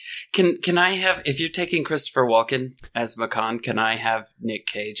name. Can I have, if you're taking Christopher Walken as McCon, can I have Nick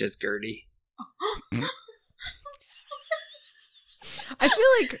Cage as Gertie? I feel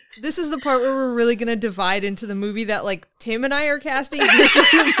like this is the part where we're really gonna divide into the movie that Tim and I are casting versus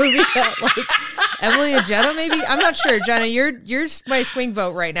the movie that Emily and Jenna maybe. I'm not sure. Jenna, you're my swing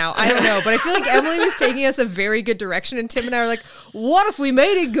vote right now. I don't know, but I feel like Emily was taking us a very good direction, and Tim and I are like, what if we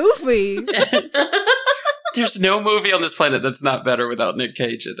made it goofy? There's no movie on this planet that's not better without Nick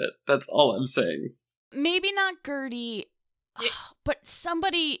Cage in it. That's all I'm saying. Maybe not Gertie, but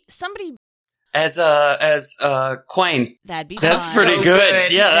somebody. As Quine. That'd be That's fun. pretty So good.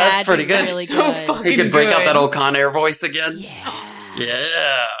 good. Yeah, that's That'd pretty be good. really So good. fucking He could break out good. that old Con Air voice again. Yeah.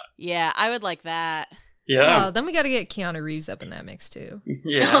 Yeah. Yeah, I would like that. Yeah. Oh, then we got to get Keanu Reeves up in that mix too.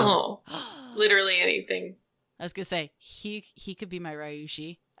 Yeah. Oh, literally anything. I was gonna say he could be my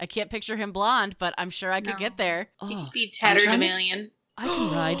Ryushi. I can't picture him blonde, but I'm sure I could No. get there. He Oh, could be tattered trying to- Emilion. I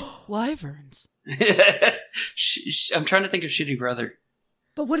can ride wyverns. I'm trying to think of Shitty Brother.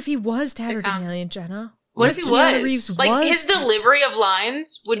 But what if he was tattered Sitcom. Chameleon, Jenna? What if he Keanu was? Reeves was His delivery of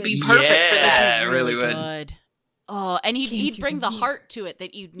lines would be perfect for Yeah. that. it really would. Good. Oh, and Can't he'd you bring the believe- heart to it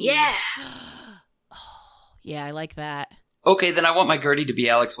that you'd need. Yeah. Oh, yeah, I like that. Okay, then I want my Gertie to be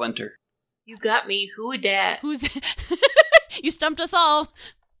Alex Winter. You got me. Who would that? Who's you stumped us all.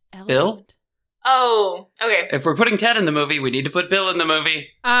 Bill? Elephant. Oh, okay. If we're putting Ted in the movie, we need to put Bill in the movie.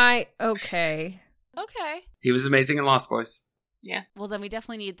 Okay. Okay. He was amazing in Lost Boys. Well, then we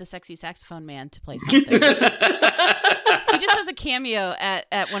definitely need the sexy saxophone man to play something. He just has a cameo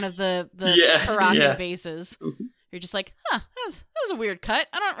at one of the Yeah, Paragon yeah. bases. Mhm. You're just like, that was a weird cut.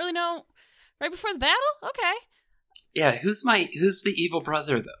 I don't really know. Right before the battle? Okay. Yeah, who's the evil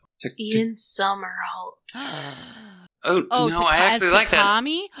brother though? Ian Somerhalder. Oh no, I actually like that.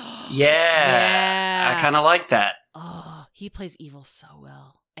 Takami? Yeah, I kind of like that. Oh, he plays evil so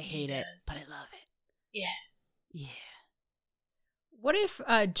well. I hate it, does. but I love it. Yeah. Yeah. What if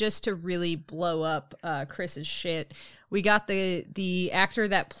just to really blow up Chris's shit, we got the actor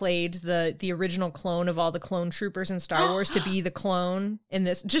that played the original clone of all the clone troopers in Star Wars to be the clone in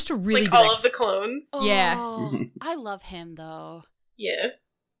this, just to really be all of the clones. Yeah. Oh, I love him though. Yeah.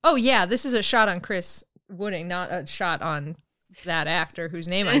 oh yeah, this is a shot on Chris Wooding, not a shot on that actor whose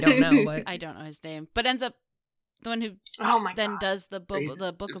name I don't know. But I don't know his name, but ends up the one who Oh my then god. does the book He's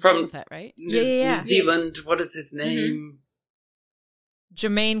of from- Boba Fett, right? Yeah. New Zealand. What is his name?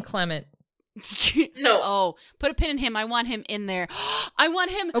 Jermaine Clement. No. Oh, put a pin in him. I want him in there. I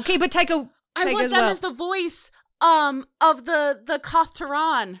want him. Okay, but Taika I want as them well. as the voice of the Koth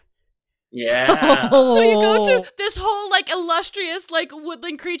Tehran. Yeah. So you go to this whole like illustrious like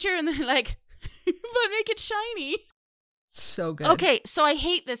woodland creature and then like but make it shiny. So good. Okay, so I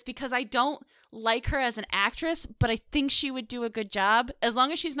hate this because I don't like her as an actress, but I think she would do a good job. As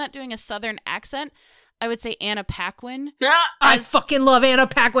long as she's not doing a southern accent, I would say Anna Paquin. I fucking love Anna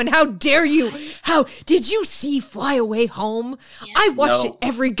Paquin. How dare you? How did you see Fly Away Home? Yeah. I watched it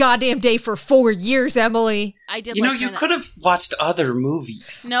every goddamn day for 4 years, Emily. I did You know, like her you in that- could have watched other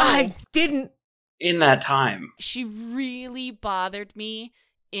movies. No. I didn't. In that time. She really bothered me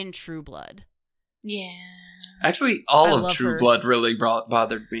in True Blood. Yeah. Actually, all I of love True her. Blood really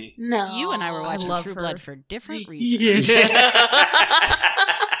bothered me. No. You and I were watching love True her. Blood for different reasons.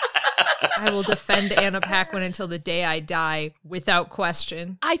 I will defend Anna Paquin until the day I die, without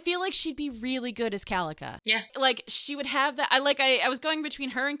question. I feel like she'd be really good as Calica. Yeah. Like she would have that. I was going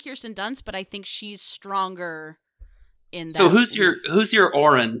between her and Kirsten Dunst, but I think she's stronger in that. So who's your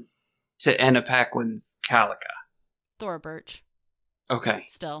Orin to Anna Paquin's Calica? Thora Birch? Okay.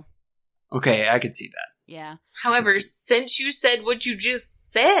 Still, Okay, I could see that. yeah. However, since you said what you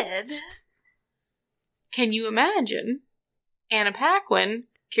just said, can you imagine Anna Paquin,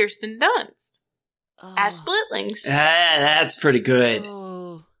 Kirsten Dunst Oh. as splitlings? That's pretty good.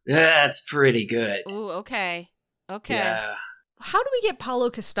 Oh. That's pretty good. Ooh, okay. Okay. Yeah. How do we get Paulo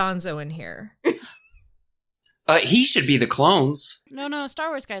Costanzo in here? He should be the clones. No, Star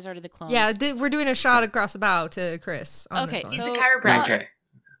Wars guy's already the clone. Yeah, we're doing a shot across the bow to Chris. On Okay, this He's one. a so- chiropractor. Okay.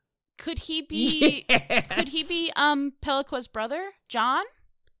 Could he be? Yes. Could he be Peliqua's brother, John?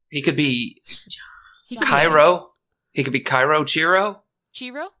 He could be He could be Cairo. He could be Cairo Chiro.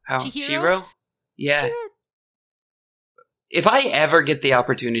 Chiro? Chiro? Yeah. If I ever get the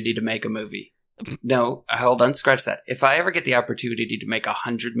opportunity to make a movie, no, hold on, scratch that. If I ever get the opportunity to make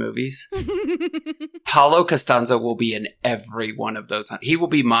 100 movies, Paulo Costanzo will be in every one of those. He will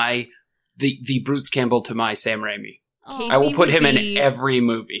be the Bruce Campbell to my Sam Raimi. Oh. I will put would him in be- every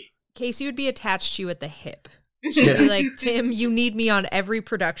movie. Casey would be attached to you at the hip. She'd be like, Tim, you need me on every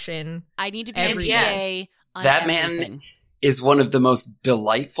production. I need to be Every every on That man everything. is one of the most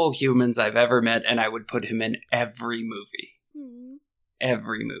delightful humans I've ever met, and I would put him in every movie. Hmm.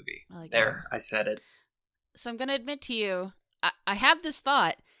 Every movie. I like There, I said it. So I'm going to admit to you, I had this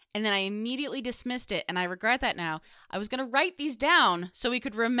thought, and then I immediately dismissed it, and I regret that now. I was going to write these down so we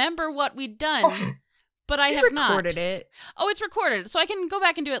could remember what we'd done, but I You have not. recorded it. Oh, it's recorded, so I can go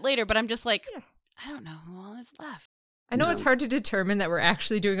back and do it later, but I'm just like, Yeah. I don't know who all is left. I know No. it's hard to determine that we're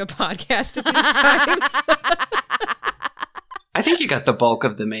actually doing a podcast at these times. I think you got the bulk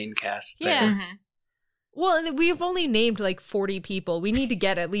of the main cast there. Yeah. Mhm. Well, and we've only named like 40 people. We need to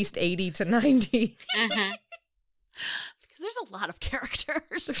get at least 80 to 90. Mhm. Because there's a lot of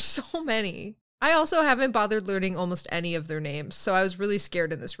characters. There's so many. I also haven't bothered learning almost any of their names, so I was really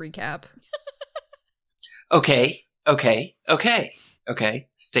scared in this recap. Okay.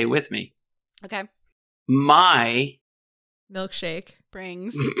 Stay with me. Okay. My Milkshake.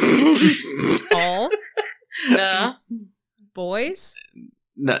 Brings. All The boys.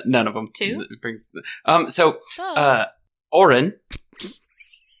 None of them. Two? Brings. Oh. Orin,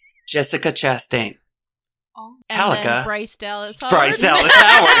 Jessica Chastain, oh. And Calica, then Bryce Dallas Howard. Bryce Dallas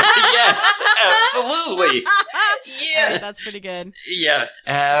Howard. Yes, absolutely. Yeah. Alright, that's pretty good. Yeah,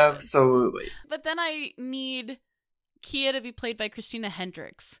 absolutely. But then I need Kia to be played by Christina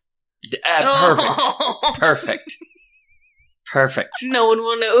Hendricks. Oh. Perfect. No one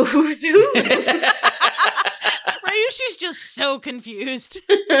will know who's who. Ryushi's just so confused.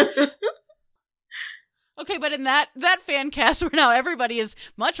 Okay, but in that fan cast where now everybody is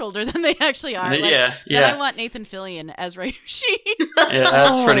much older than they actually are. Like, Yeah. Then I want Nathan Fillion as Ryushi. Yeah,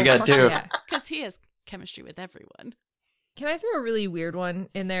 that's pretty Oh, good fuck too. yeah. Because he has chemistry with everyone. Can I throw a really weird one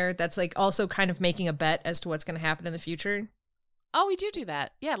in there that's like also kind of making a bet as to what's going to happen in the future? Oh, we do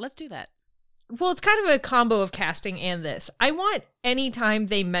that. Yeah, let's do that. Well, it's kind of a combo of casting and this. I want anytime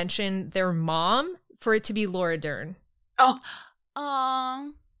they mention their mom for it to be Laura Dern. Oh,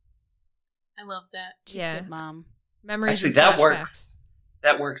 Aww. I love that. She's Yeah. good, Mom. Memories. Actually, and that flashbacks. works.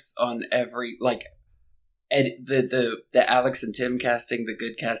 That works on every and the Alex and Tim casting, the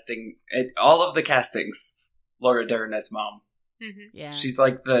good casting, all of the castings. Laura Dern as mom. Mm-hmm. Yeah. She's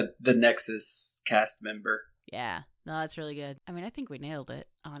like the Nexus cast member. Yeah. No, that's really good. I mean, I think we nailed it,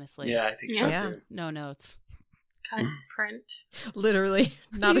 honestly. Yeah, I think Yeah. so too. No notes. Cut, print. Literally,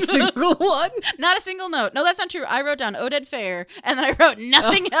 not a single one. Not a single note. No, that's not true. I wrote down Oded Fair, and then I wrote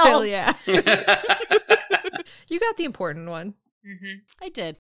nothing Oh, else. hell yeah. You got the important one. Mm-hmm. I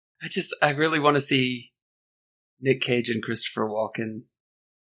did. I really want to see Nick Cage and Christopher Walken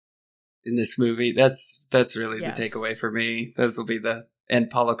in this movie. That's really Yes. the takeaway for me. Those will be the and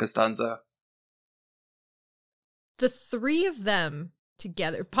Paulo Costanzo. The three of them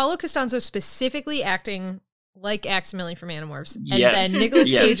together, Paulo Costanzo specifically acting like Aximilian from Animorphs, and Yes. then Nicolas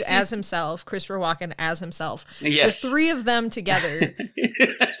Yes. Cage as himself, Christopher Walken as himself. Yes. The three of them together.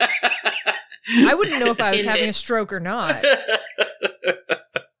 I wouldn't know if I was having a stroke or not.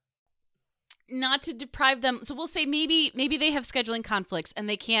 Not to deprive them. So we'll say maybe they have scheduling conflicts and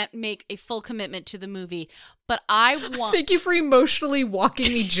they can't make a full commitment to the movie. But I want. Thank you for emotionally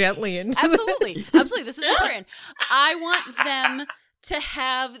walking me gently into Absolutely. this. Absolutely. This is important. I want them to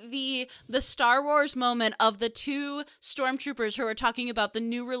have the Star Wars moment of the two stormtroopers who are talking about the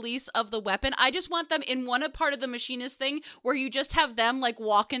new release of the weapon. I just want them in one part of the machinist thing where you just have them like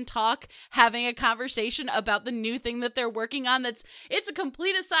walk and talk, having a conversation about the new thing that they're working on. It's a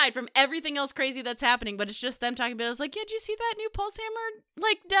complete aside from everything else crazy that's happening, but it's just them talking about it. It's like, yeah, did you see that new Pulse Hammer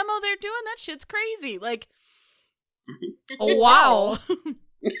like demo they're doing? That shit's crazy. Like, Oh, wow.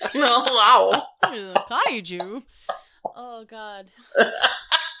 Oh, wow. Kaiju. Oh God.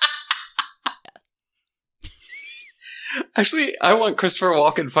 Actually, I want Christopher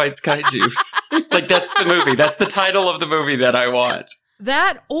Walken fights kaijus. Like, that's the movie. That's the title of the movie that I want.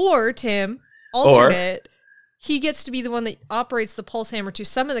 That or, Tim, alternate, he gets to be the one that operates the pulse hammer to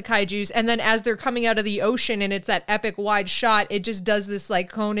summon the kaijus, and then as they're coming out of the ocean and it's that epic wide shot, it just does this like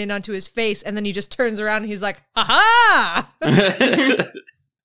cone in onto his face, and then he just turns around and he's like, aha!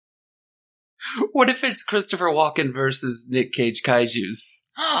 What if it's Christopher Walken versus Nick Cage kaijus?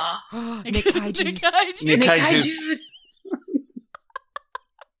 Nick Kaijus. Nick Nick kaijus. Kaijus.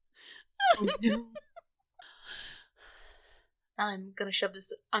 Oh, no. I'm gonna shove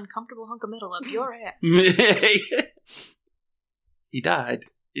this uncomfortable hunk of metal up your ass. He died.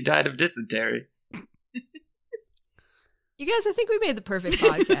 He died of dysentery. You guys, I think we made the perfect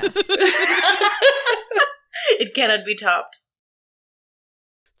podcast. It cannot be topped.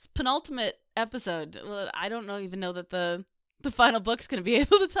 It's penultimate episode. Well, I don't even know that the final book's going to be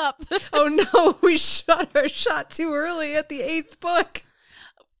able to top this. Oh no, we shot our shot too early at the 8th book.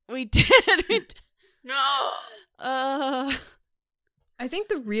 We did. No. I think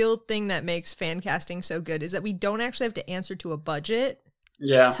the real thing that makes fan casting so good is that we don't actually have to answer to a budget.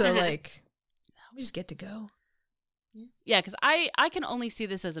 Yeah. So like, we just get to go. Yeah, because I can only see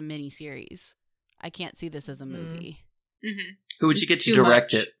this as a mini series. I can't see this as a movie. Mm-hmm. Who would you It's get to too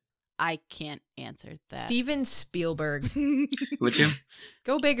direct much. it? I can't answer that. Steven Spielberg. Would you?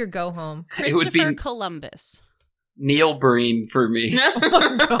 Go big or go home. It would be Christopher Columbus. Neil Breen for me. Oh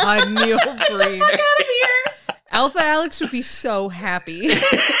my god, Neil Breen. Out of here. Alpha Alex would be so happy.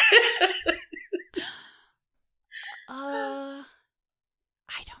 I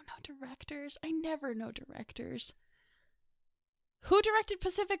don't know directors. I never know directors. Who directed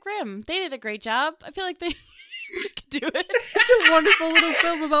Pacific Rim? They did a great job. I feel like they could do it. It's a wonderful little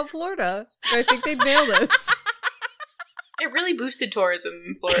film about Florida. I think they'd nail this. It really boosted tourism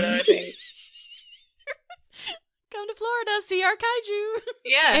in Florida, I think. Come to Florida, see our kaiju.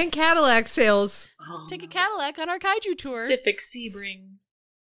 Yeah. And Cadillac sales. Take a Cadillac on our kaiju tour. Pacific Sebring.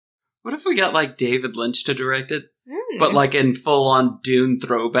 What if we got like David Lynch to direct it, Mm. but like in full on Dune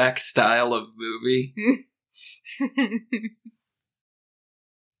throwback style of movie?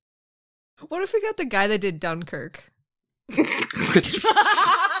 What if we got the guy that did Dunkirk? Christopher-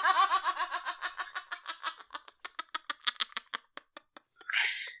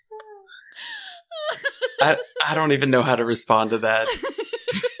 I don't even know how to respond to that.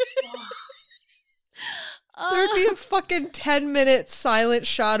 There'd be a fucking 10-minute silent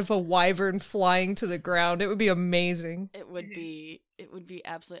shot of a wyvern flying to the ground. It would be amazing. It would be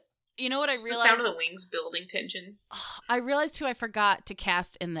absolutely. You know what I Just the realized? sound of the wings building tension. I realized who I forgot to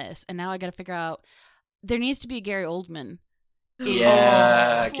cast in this, and now I got to figure out. There needs to be a Gary Oldman.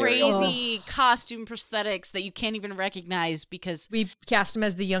 Yeah, Gary Crazy costume prosthetics that you can't even recognize because We cast him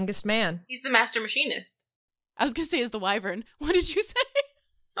as the youngest man. He's the master machinist. I was gonna say is the wyvern. What did you say?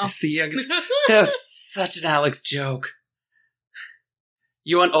 Oh. It's the youngest. That was such an Alex joke.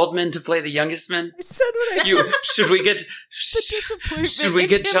 You want Oldman to play the youngest man? I said what I You should we get disappointment should we in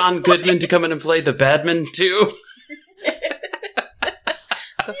get Tim's John voice. Goodman to come in and play the badman too?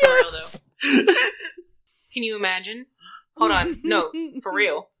 But for real, though. Can you imagine? Hold on. No, for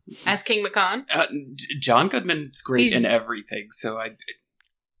real. As King McCon? John Goodman's great He's- in everything, so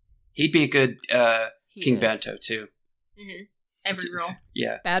he'd be a good He King is. Bento too. Mm-hmm. Every role.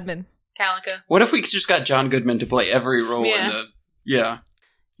 Yeah. Badman. Calica. What if we just got John Goodman to play every role Yeah. in the? Yeah.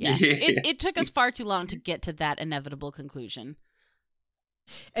 Yeah, Yes. it took us far too long to get to that inevitable conclusion.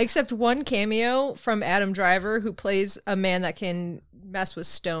 Except one cameo from Adam Driver, who plays a man that can mess with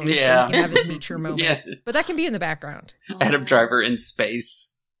stones Yeah. so he can have his Meacher moment. Yeah. But that can be in the background. Adam Driver in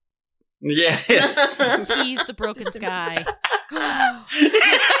space. Yes. He's the broken sky.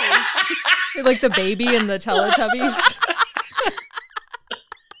 Like the baby in the Teletubbies.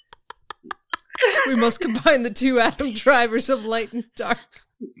 We must combine the two Adam Drivers of light and dark.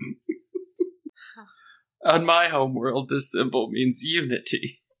 On my homeworld, this symbol means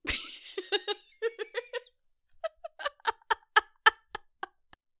unity.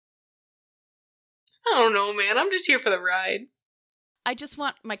 I don't know, man. I'm just here for the ride. I just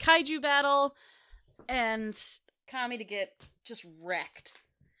want my kaiju battle and Kami to get just wrecked.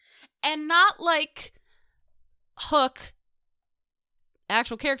 And not like Hook,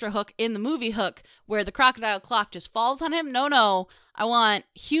 actual character Hook in the movie Hook, where the crocodile clock just falls on him. No. I want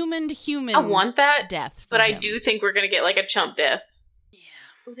human to human I want that death. But I him. do think we're going to get like a chump death. Yeah.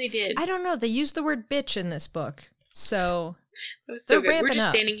 Well, they did. I don't know. They used the word bitch in this book. So That was so they're good. We're ramping just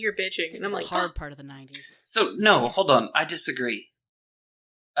up. standing here bitching. And I'm like, hard part of the 90s. So, no, hold on. I disagree.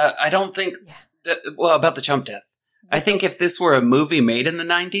 I don't think about the chump death. I think if this were a movie made in the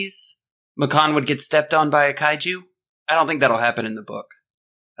 90s, Makan would get stepped on by a kaiju. I don't think that'll happen in the book.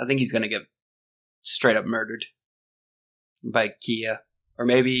 I think he's going to get straight up murdered by Kia. Or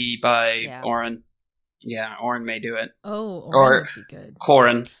maybe by Oren. Yeah, Oren may do it. Oh, or would be good.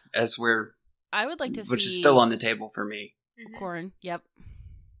 Korin, as we're... I would like to see... Which is still on the table for me. Korin, yep.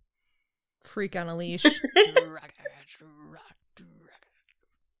 Freak on a leash.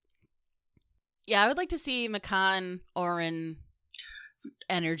 Yeah, I would like to see Makan, Oren,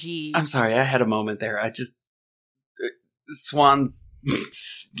 energy. I'm sorry, I had a moment there. I just... Swan's,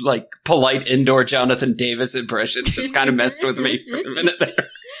 like, polite indoor Jonathan Davis impression just kind of messed with me for a minute there.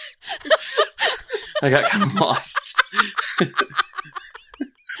 I got kind of lost.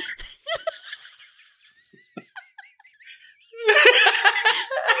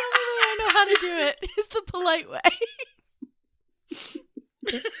 I know how to do it. It's the polite way.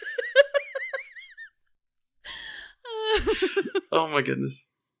 Oh my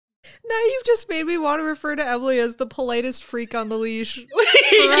goodness. Now you've just made me want to refer to Emily as the politest freak on the leash forever.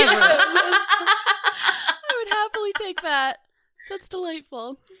 I would happily take that. That's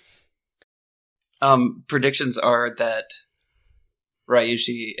delightful. Predictions are that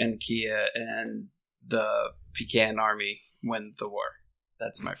Ryushi and Kia and the Pecan army win the war.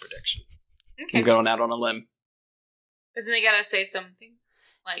 That's my prediction. okay. I'm going out on a limb. But then they gotta say something.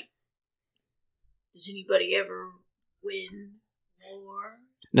 Like, does anybody ever win war?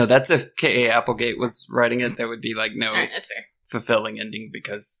 No, that's if K.A. Applegate was writing it. There would be like no Alright, that's fair. fulfilling ending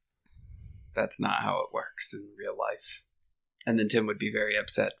because that's not how it works in real life. And then Tim would be very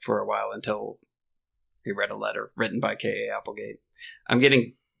upset for a while until he read a letter written by K.A. Applegate. I'm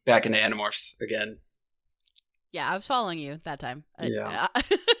getting back into Animorphs again. Yeah, I was following you that time. Yeah.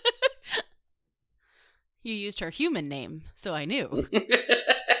 You used her human name, so I knew.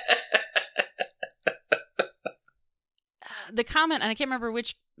 The comment, and I can't remember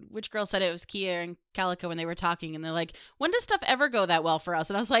which girl said it, was Kia and Calico when they were talking, and they're like, when does stuff ever go that well for us?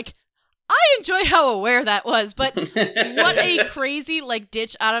 And I was like, I enjoy how aware that was, but what a crazy like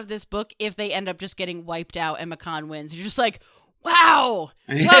ditch out of this book if they end up just getting wiped out and Makan wins. You're just like, wow,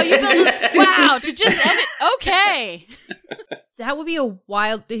 you built it, wow, to just end it, okay. That would be a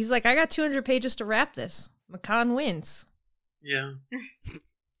wild... He's like, I got 200 pages to wrap this. Makan wins. Yeah.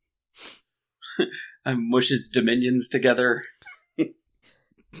 I mush his dominions together.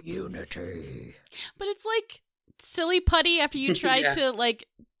 Unity. But it's like silly putty after you tried Yeah. to like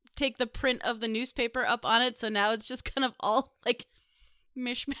take the print of the newspaper up on it, so now it's just kind of all like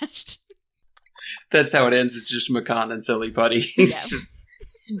mishmashed. That's how it ends. It's just Makan and Silly Putty. Yeah. It's just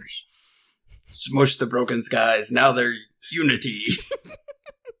smush the broken skies. Now they're unity.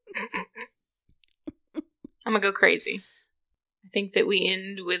 I'm gonna go crazy. I think that we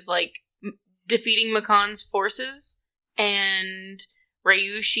end with like defeating Makan's forces, and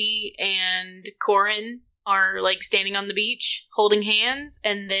Ryushi and Korin are like standing on the beach holding hands,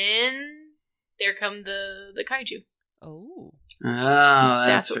 and then there come the kaiju. Oh. Oh,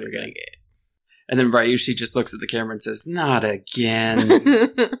 that's what pretty we're gonna good. And then Ryushi just looks at the camera and says, "Not again."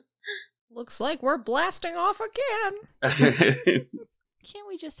 get. Looks like we're blasting off again. Can't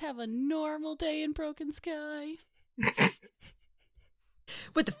we just have a normal day in Broken Sky?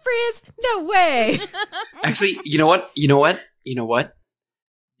 With the frizz? No way. Actually, you know what?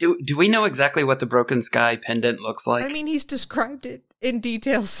 Do we know exactly what the Broken Sky pendant looks like? I mean, he's described it in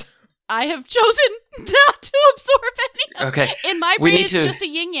details. I have chosen not to absorb any of Okay. In my We brain, need it's to- just a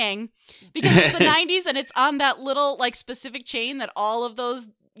yin-yang. Because it's the 90s and it's on that little, like, specific chain that all of those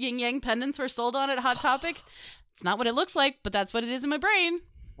yin-yang pendants were sold on at Hot Topic. It's not what it looks like, but that's what it is in my brain.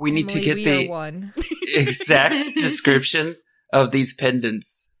 We need to Emily, get we the are one. exact description of these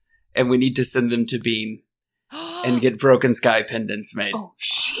pendants, and we need to send them to Bean and get Broken Sky pendants made. Oh,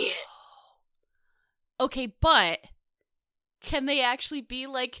 shit. Okay, but can they actually be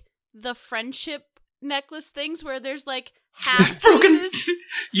like the friendship necklace things where there's like half Broken. pieces?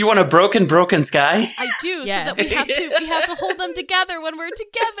 You want a broken sky? I do, Yeah. so that we have to hold them together when we're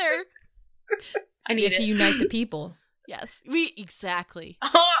together. I You need have to it. unite the people. Yes, exactly.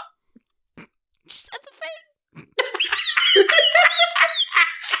 Just said the thing.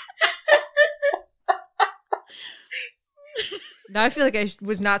 Now I feel like I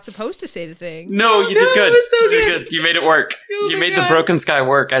was not supposed to say the thing. No, you did No, good. it was so You did good. good. You made it work. Oh You my made God. the Broken Sky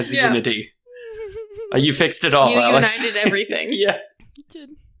work as Yeah. unity. You fixed it all, You Alex. united everything. Yeah.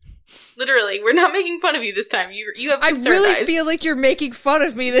 Did. Literally, we're not making fun of you this time. You have I concerned really eyes. feel like you're making fun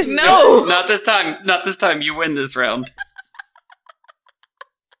of me this time. No! Not this time. Not this time. You win this round.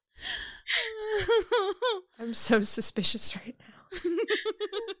 I'm so suspicious right now.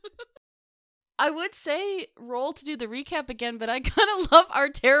 I would say roll to do the recap again, but I kind of love our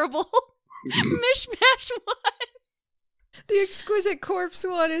terrible mishmash one. The exquisite corpse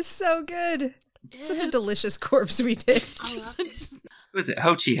one is so good. Such a It's- delicious corpse we did. I loved it. Who is it?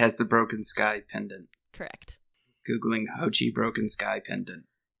 Hochi has the Broken Sky pendant. Correct. Googling Hochi Broken Sky pendant.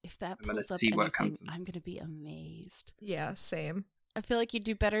 If that I'm gonna pulls up see what anything, comes in. I'm gonna be amazed. Yeah, same. I feel like you'd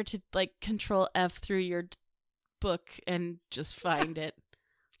do better to like control F through your book and just find it.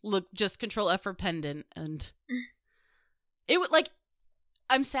 Look, just control F for pendant, and it would like.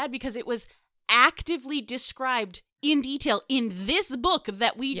 I'm sad because it was actively described in detail in this book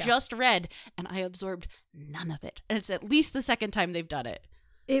that we Yeah. just read, and I absorbed none of it. And it's at least the second time they've done it.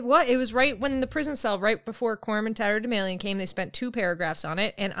 It was right when the prison cell, right before Corm and Tatterdemalion came, they spent 2 paragraphs on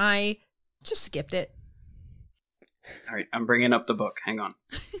it, and I just skipped it. All right, I'm bringing up the book. Hang on.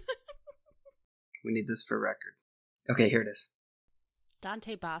 We need this for record. Okay, here it is.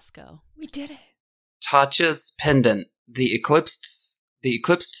 Dante Bosco. We did it. Tacha's pendant, the eclipsed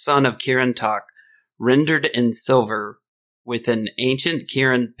son of Kirin Tak, rendered in silver with an ancient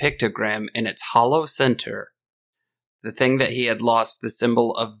Kirin pictogram in its hollow center. The thing that he had lost, the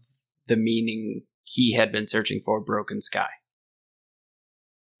symbol of the meaning he had been searching for, Broken Sky.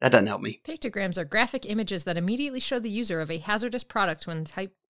 That doesn't help me. Pictograms are graphic images that immediately show the user of a hazardous product when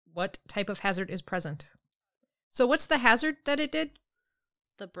what type of hazard is present. So what's the hazard that it did?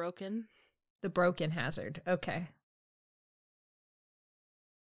 The broken. The broken hazard. Okay.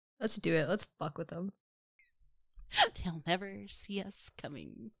 Let's do it. Let's fuck with them. They'll never see us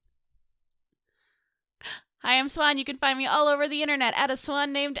coming. Hi, I'm Swan. You can find me all over the internet at a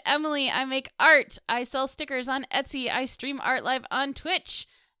swan named Emily. I make art. I sell stickers on Etsy. I stream art live on Twitch.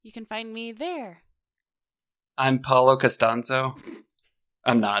 You can find me there. I'm Paulo Costanzo.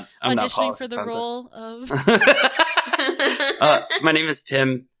 I'm not Paulo Auditioning for the Costanzo. role of... My name is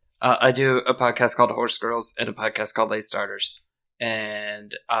Tim. I do a podcast called Horse Girls and a podcast called Late Starters.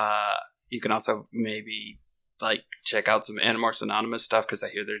 And you can also maybe like check out some Animorphs Anonymous stuff because I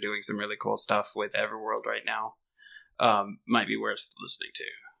hear they're doing some really cool stuff with Everworld right now. Might be worth listening to.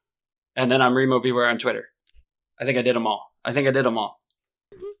 And then I'm Remo Beware on Twitter. I think I did them all.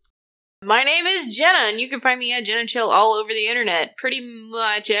 My name is Jenna, and you can find me at Jenna Chill all over the internet, pretty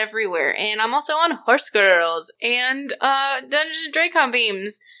much everywhere. And I'm also on Horse Girls and Dungeons and Dracon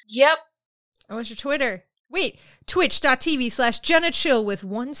Beams. Yep. Oh, what's your Twitter? Wait, twitch.tv/Jenna Chill with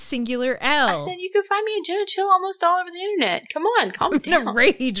one singular L. I said you can find me at Jenna Chill almost all over the internet. Come on, calm I'm in a down.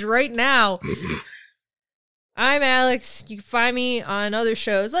 rage right now. I'm Alex. You can find me on other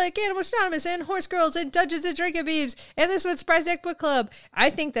shows like Animorphs Anonymous and Horse Girls and Dungeons and Dracon Beams and this one's Surprise Deck Book Club. I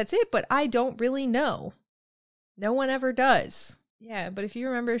think that's it, but I don't really know. No one ever does. Yeah, but if you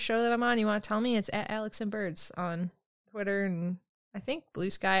remember a show that I'm on, you want to tell me, it's at Alex and Birds on Twitter and I think Blue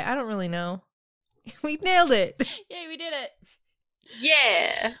Sky. I don't really know. We nailed it. Yay, we did it.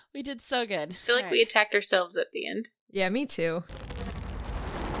 Yeah. We did so good. I feel like we attacked ourselves at the end. Yeah, me too.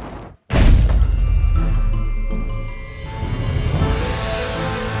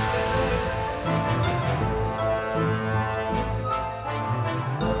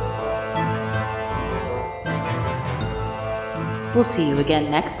 We'll see you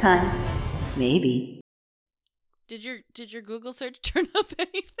again next time. Maybe. Did your Google search turn up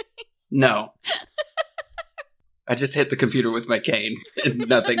anything? No. I just hit the computer with my cane and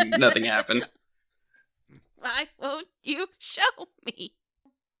nothing happened. Why won't you show me?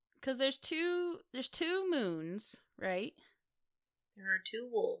 Because there's two moons, right? There are 2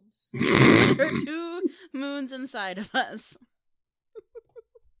 wolves. There are 2 moons inside of us.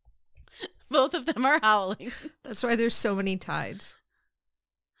 Both of them are howling. That's why there's so many tides.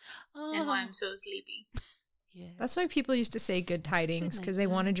 And why I'm so sleepy. Yeah. That's why people used to say good tidings, because they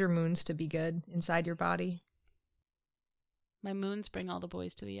wanted your moons to be good inside your body. My moons bring all the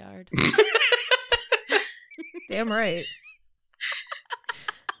boys to the yard. Damn right.